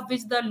deposit, of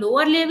which the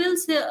lower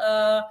levels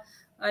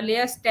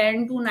layers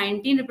 10 to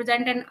 19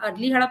 represent an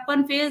early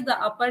Harappan phase.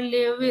 The upper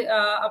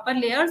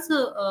layers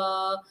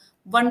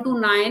 1 to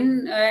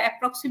 9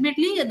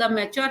 approximately the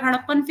mature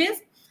Harappan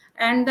phase.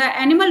 And the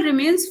animal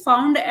remains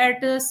found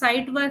at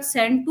site were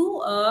sent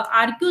to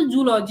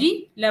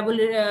archaeozoology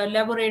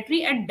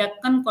laboratory at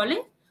Deccan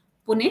College,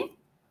 Pune.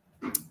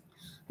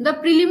 The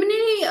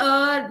preliminary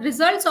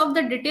results of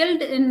the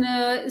detailed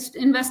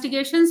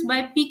investigations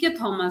by P.K.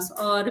 Thomas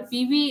or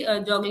P.V.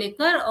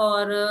 Joglekar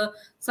or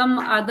some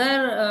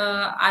other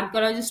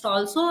archaeologists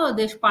also,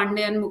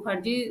 Deshpande and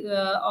Mukherjee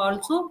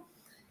also,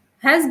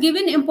 has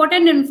given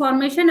important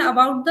information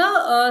about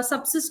the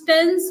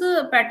subsistence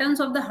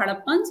patterns of the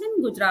Harappans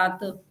in Gujarat.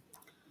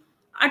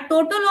 A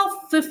total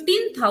of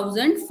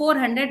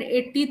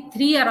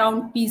 15,483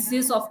 around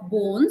pieces of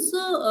bones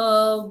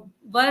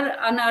were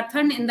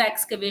unearthed in the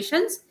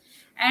excavations,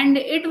 and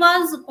it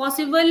was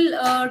possible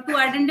to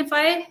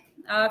identify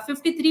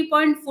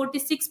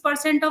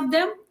 53.46% of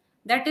them,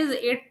 that is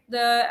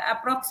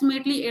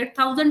approximately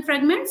 8,000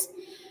 fragments.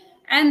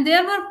 And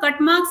there were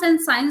cut marks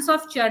and signs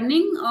of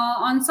churning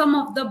on some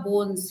of the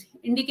bones,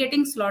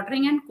 indicating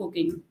slaughtering and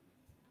cooking,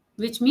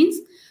 which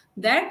means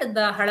that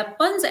the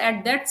Harappans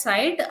at that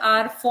site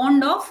are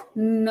fond of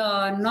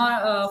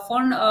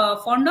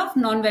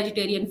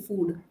non-vegetarian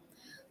food.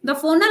 The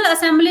faunal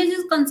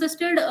assemblages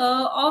consisted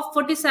of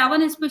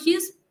 47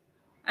 species,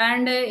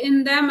 and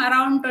in them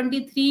around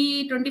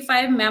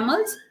 25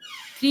 mammals,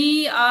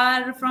 3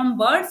 are from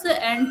birds,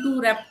 and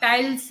 2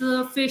 reptiles,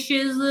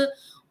 fishes,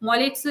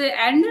 mollusks,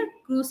 and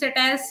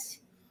crustaceans.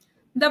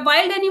 The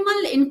wild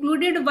animal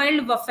included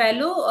wild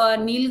buffalo,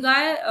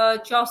 nilgai,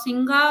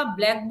 chausinga,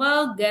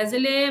 blackbuck,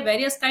 gazelle,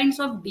 various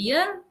kinds of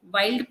deer,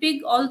 wild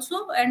pig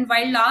also, and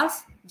wild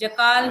ass,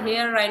 jackal,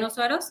 hare,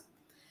 rhinoceros.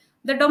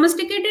 The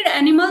domesticated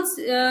animals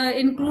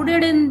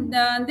included in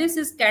this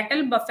is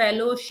cattle,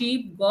 buffalo,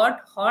 sheep,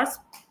 goat, horse.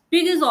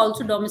 Pig is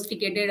also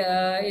domesticated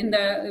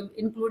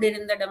included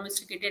in the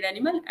domesticated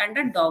animal, and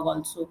a dog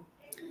also.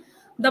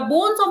 The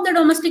bones of the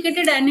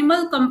domesticated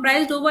animal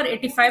comprised over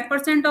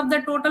 85% of the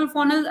total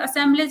faunal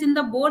assemblage in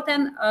the both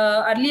and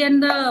early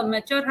and the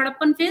mature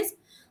Harappan phase.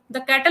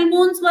 The cattle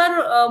bones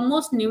were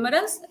most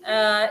numerous.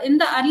 In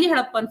the early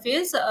Harappan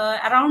phase,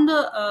 around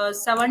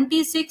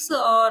 76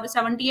 or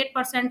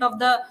 78% of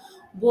the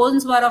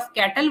bones were of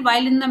cattle,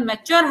 while in the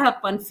mature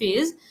Harappan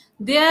phase,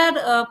 their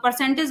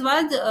percentage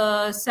was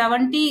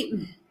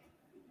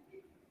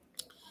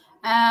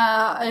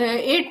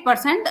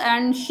 8%,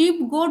 and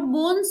sheep goat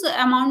bones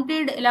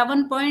amounted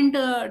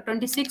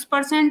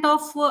 11.26%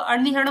 of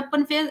early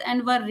Harappan phase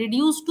and were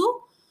reduced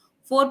to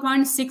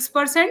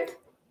 4.6%.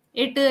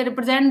 It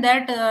represents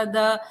that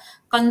the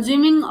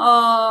consumes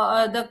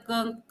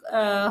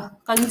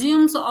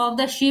of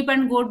the sheep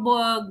and goat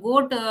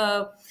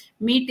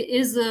meat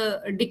is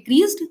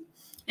decreased.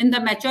 in the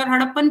mature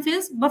Harappan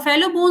phase.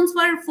 Buffalo bones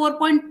were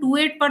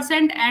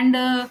 4.28% and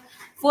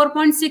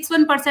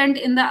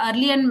 4.61% in the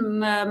early and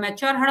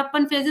mature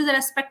Harappan phases,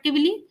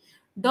 respectively.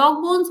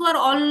 Dog bones were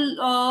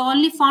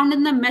only found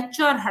in the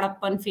mature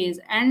Harappan phase,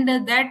 and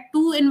that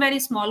too in very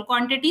small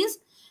quantities.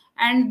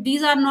 And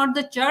these are not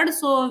the churd,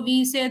 so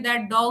we say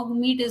that dog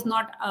meat is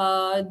not,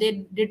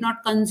 they did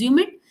not consume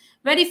it.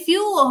 Very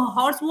few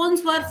horse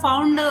bones were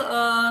found,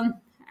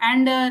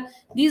 and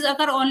these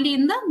occur only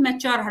in the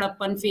mature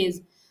Harappan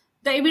phase.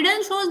 The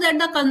evidence shows that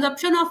the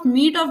consumption of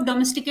meat of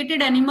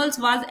domesticated animals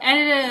was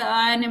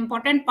an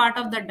important part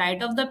of the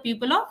diet of the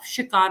people of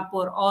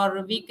Shikarpur,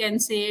 or we can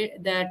say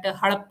that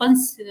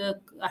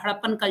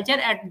Harappan culture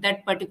at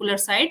that particular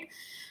site.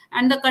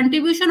 And the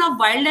contribution of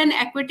wild and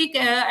aquatic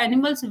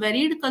animals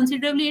varied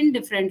considerably in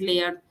different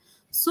layers.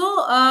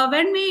 So,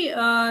 when we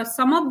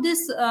sum up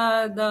this,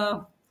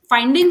 the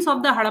findings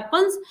of the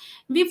Harappans,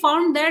 we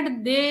found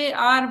that they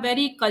are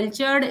very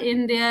cultured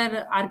in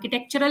their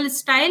architectural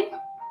style,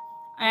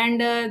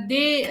 and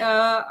they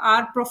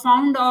are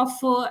profound of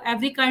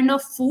every kind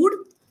of food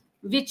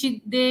which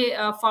they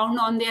found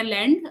on their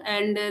land,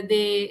 and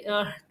they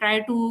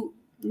try to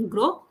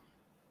grow.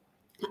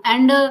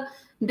 And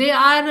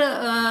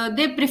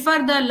they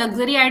prefer the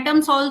luxury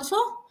items also,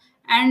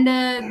 and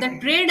the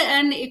trade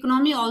and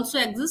economy also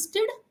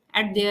existed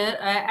at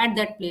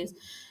that place.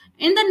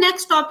 In the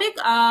next topic,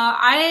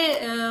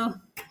 I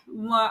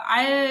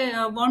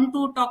want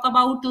to talk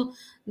about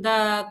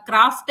the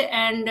craft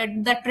and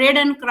the trade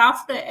and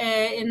craft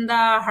in the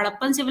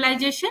Harappan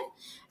civilization.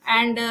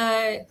 And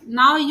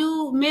now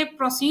you may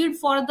proceed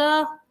for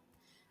the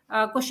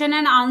question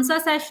and answer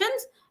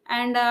sessions,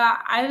 and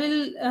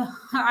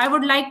I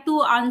would like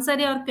to answer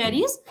your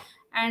queries.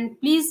 And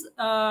please,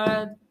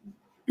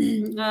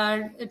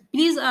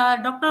 please,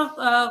 Dr.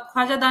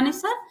 Khwaja Danish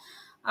sir,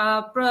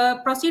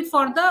 proceed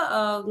for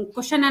the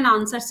question and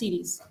answer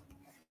series.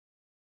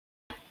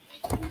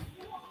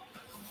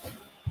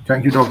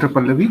 Thank you, Dr.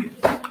 Pallavi.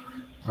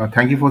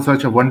 Thank you for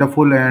such a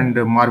wonderful and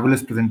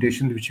marvelous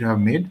presentation which you have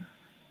made.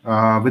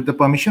 With the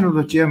permission of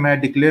the chair, may I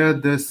declare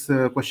this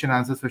question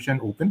answer session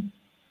open?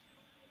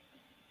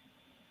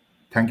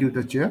 Thank you,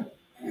 the chair.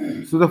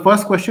 So the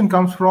first question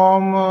comes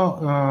from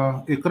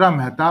Ikra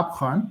Mehtab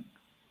Khan.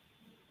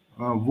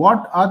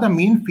 What are the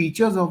main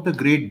features of the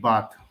Great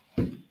Bath?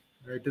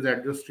 It is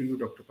addressed to you,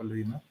 Dr.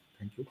 Pallavi.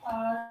 Thank you.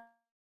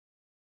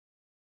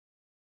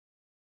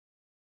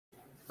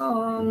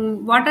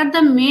 What are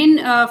the main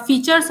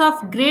features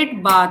of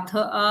Great Bath?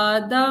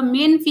 The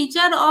main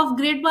feature of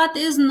Great Bath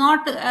is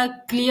not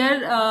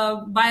cleared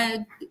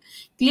by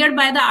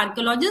the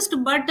archaeologist,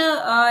 but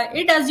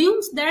it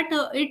assumes that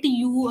it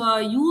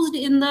used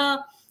in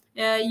the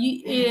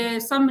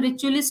some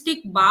ritualistic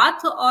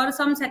bath or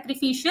some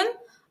sacrificial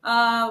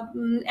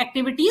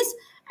activities,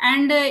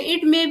 and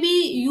it may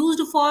be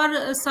used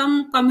for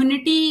some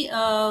community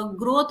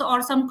growth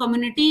or some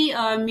community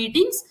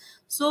meetings.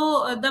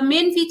 So the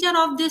main feature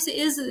of this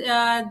is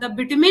the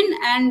bitumen,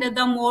 and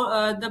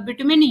the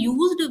bitumen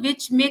used,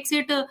 which makes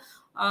it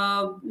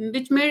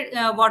which made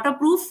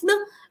waterproofed,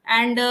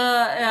 and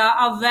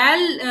a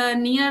well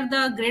near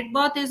the Great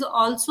Bath is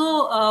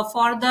also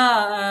for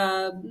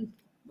the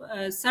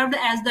served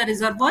as the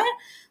reservoir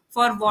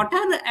for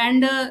water.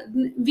 And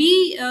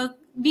we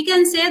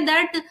can say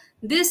that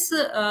this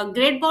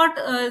Great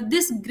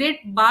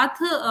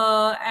Bath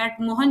at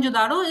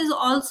Mohenjo-daro is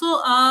also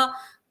a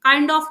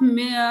kind of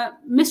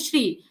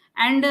mystery,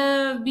 and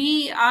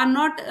we are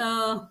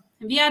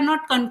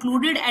not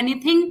concluded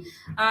anything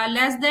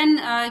less than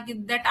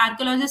that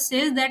archaeologist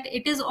says that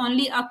it is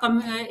only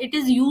it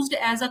is used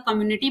as a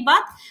community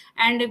bath,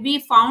 and we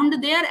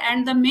found there.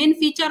 And the main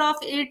feature of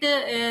it,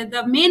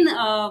 the main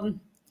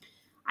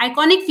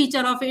iconic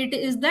feature of it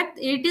is that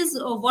it is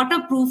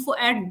waterproof.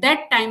 At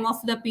that time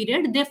of the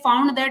period, they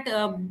found that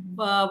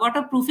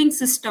waterproofing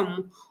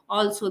system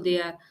also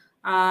there.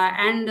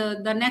 And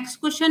the next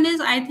question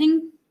is, I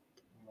think,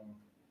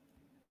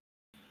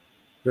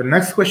 the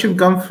next question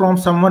comes from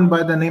someone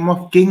by the name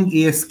of King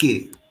ASK.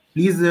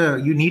 Please,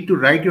 you need to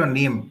write your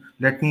name.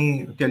 Let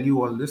me tell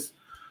you all this.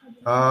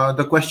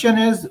 The question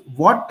is,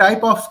 what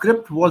type of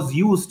script was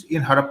used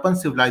in Harappan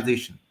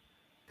civilization?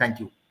 Thank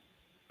you.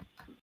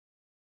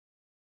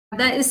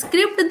 The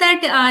script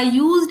that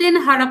used in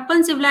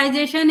Harappan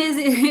civilization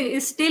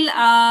is still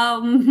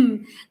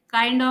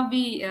kind of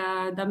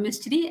the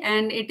mystery,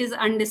 and it is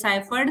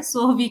undeciphered.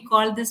 So we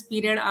call this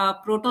period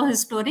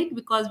protohistoric,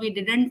 because we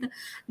didn't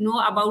know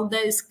about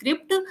the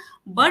script.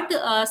 But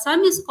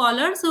some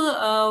scholars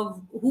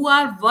who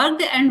are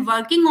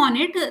working on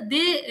it,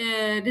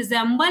 they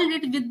resemble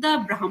it with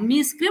the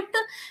Brahmi script,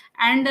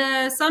 and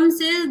some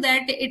say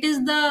that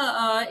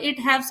it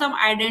have some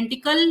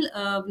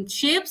identical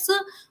shapes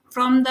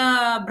from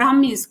the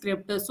Brahmi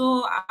script.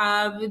 So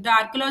the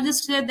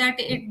archaeologists say that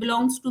it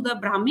belongs to the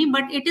Brahmi,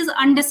 but it is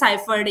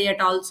undeciphered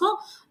yet also.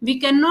 We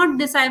cannot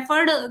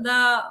decipher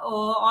the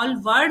all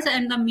words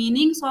and the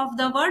meanings of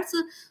the words.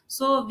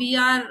 So we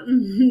are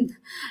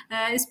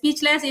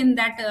speechless in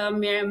that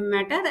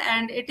matter,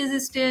 and it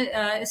is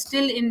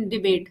still in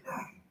debate.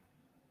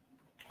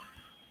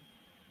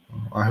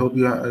 I hope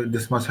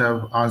this must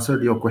have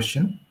answered your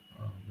question,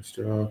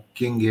 Mr.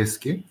 King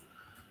ASK.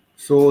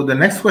 So the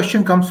next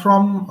question comes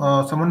from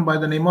someone by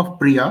the name of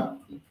Priya.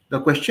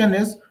 The question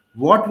is,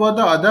 what were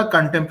the other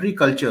contemporary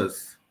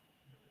cultures?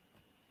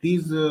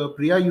 Please,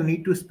 Priya, you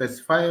need to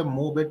specify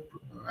more bit.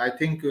 I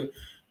think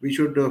we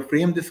should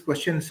frame this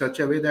question in such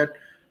a way that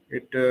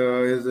it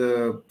is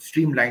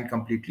streamlined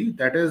completely.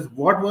 That is,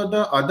 what were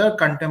the other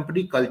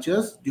contemporary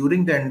cultures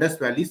during the Indus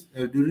Valley,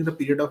 during the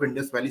period of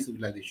Indus Valley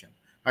civilization?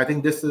 I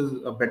think this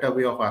is a better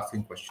way of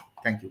asking question.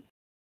 Thank you.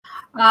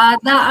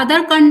 The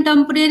other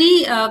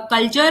contemporary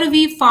culture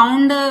we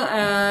found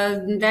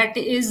that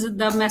is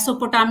the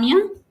Mesopotamia.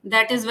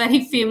 That is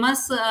very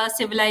famous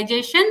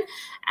civilization,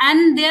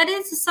 and there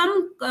is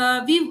some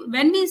we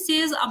when we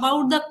says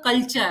about the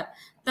culture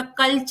the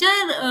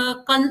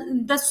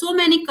so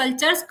many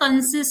cultures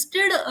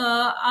consisted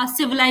a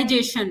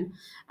civilization.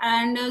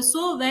 And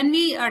so when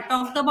we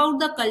talked about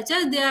the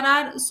culture, there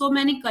are so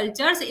many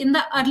cultures in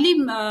the early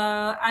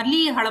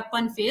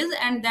Harappan phase,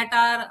 and that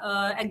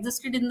are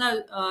existed in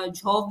the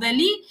Jhov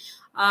Valley,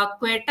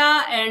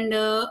 Quetta, and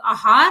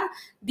Ahar.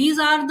 These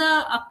are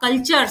the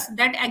cultures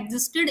that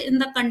existed in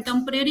the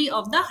contemporary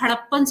of the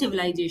Harappan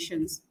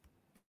civilizations.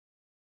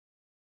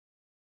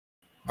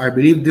 I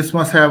believe this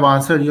must have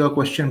answered your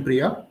question,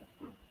 Priya.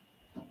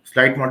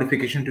 Slight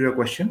modification to your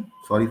question.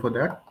 Sorry for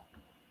that.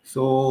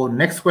 So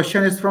next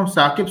question is from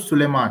Saqib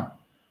Suleiman.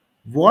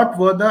 What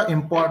were the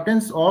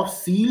importance of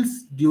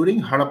seals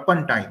during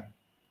Harappan time?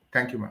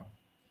 Thank you, ma'am.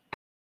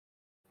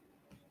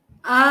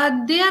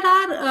 There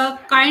are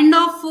kind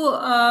of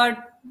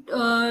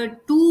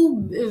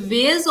two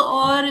ways,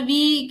 or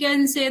we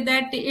can say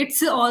that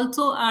it's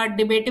also a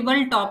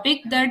debatable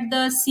topic, that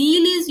the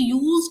seal is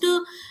used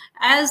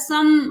as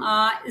some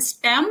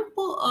stamp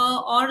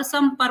or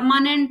some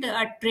permanent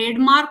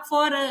trademark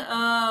for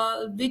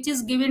which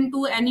is given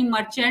to any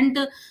merchant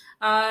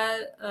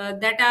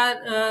that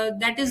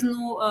is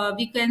no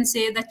we can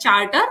say the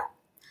charter.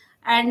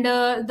 And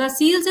the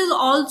seals is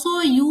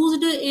also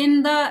used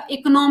in the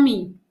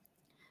economy.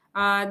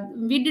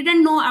 We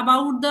didn't know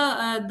about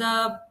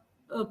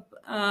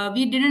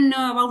we didn't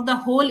know about the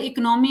whole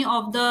economy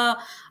of the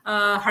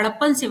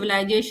Harappan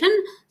civilization.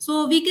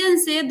 So we can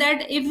say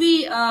that if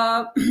we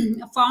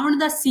found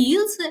the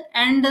seals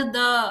and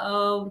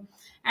the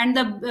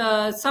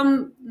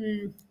some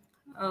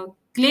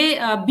clay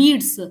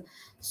beads,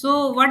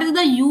 so what is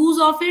the use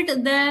of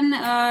it? Then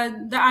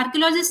the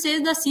archaeologist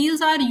says the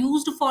seals are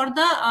used for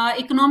the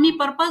economy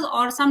purpose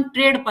or some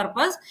trade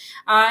purpose.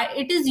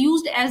 It is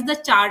used as the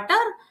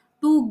charter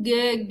to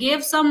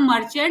give some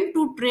merchant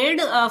to trade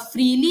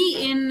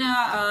freely in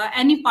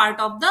any part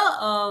of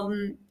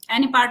the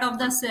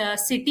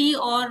city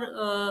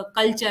or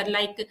culture,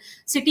 like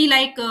city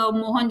like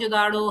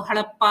Mohenjo-daro,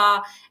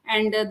 Harappa,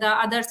 and the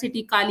other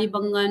city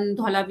Kalibangan,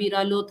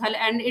 Dholavira, Lothal.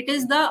 And it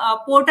is the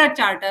port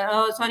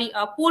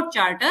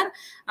charter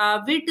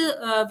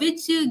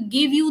which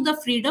give you the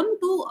freedom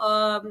to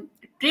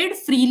trade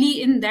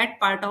freely in that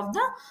part of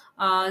the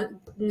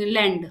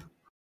land.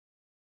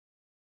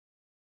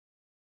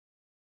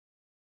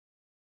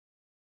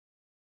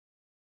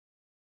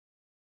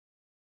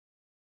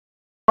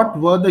 What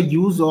were the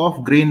use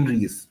of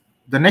granaries?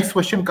 The next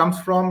question comes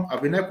from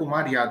Abhinay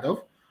Kumar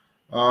Yadav.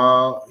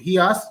 He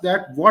asked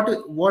that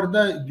what were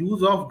the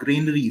use of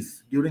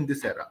granaries during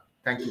this era?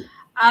 Thank you.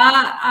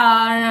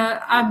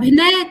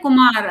 Abhinay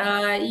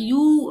Kumar,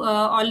 you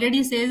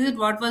already says it.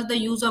 What was the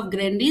use of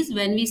granaries?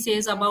 When we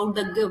says about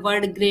the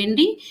word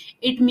granary,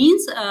 it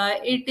means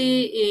it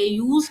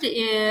used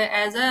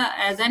as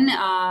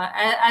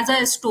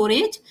a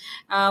storage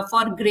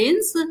for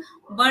grains.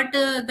 But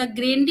the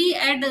granary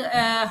at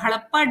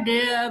Harappa,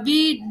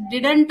 we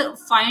didn't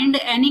find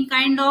any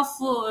kind of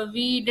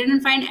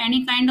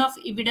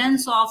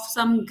evidence of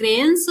some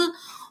grains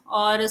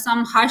or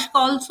some husk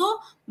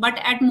also. But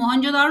at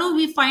Mohenjo-daro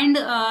we find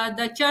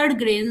the charred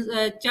grains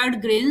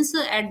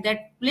at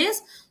that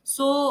place.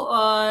 So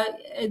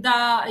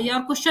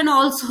your question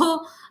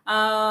also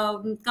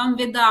come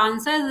with the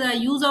answer. The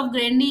use of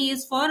granary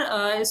is for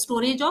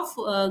storage of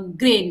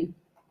grain.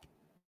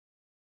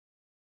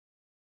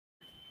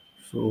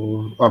 So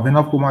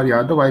Abhinav Kumar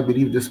Yadav, I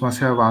believe this must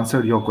have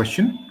answered your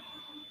question.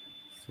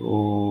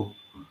 So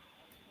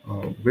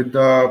with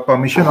the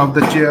permission of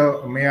the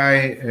chair, may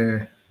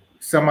I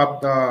sum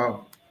up the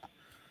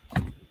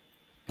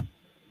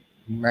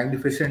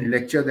magnificent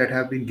lecture that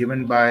have been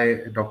given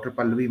by Dr.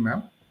 Pallavi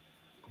ma'am.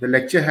 The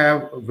lecture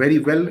have very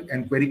well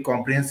and very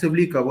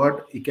comprehensively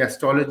covered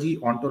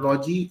ecclesiology,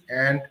 ontology,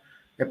 and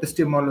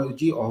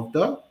epistemology of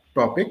the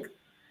topic.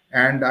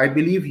 And I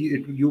believe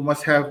you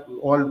must have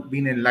all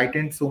been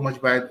enlightened so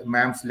much by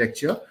ma'am's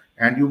lecture,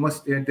 and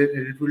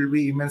it will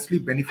be immensely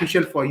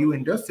beneficial for you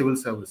in the civil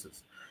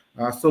services.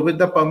 So with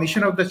the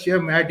permission of the chair,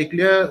 may I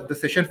declare the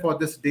session for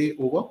this day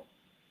over?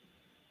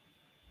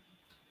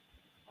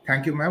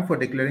 Thank you, ma'am, for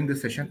declaring the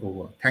session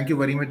over. Thank you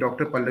very much,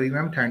 Dr. Pallavi,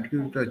 ma'am. Thank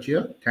you to the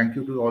chair. Thank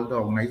you to all the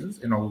organizers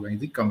and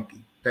organizing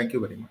committee. Thank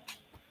you very much.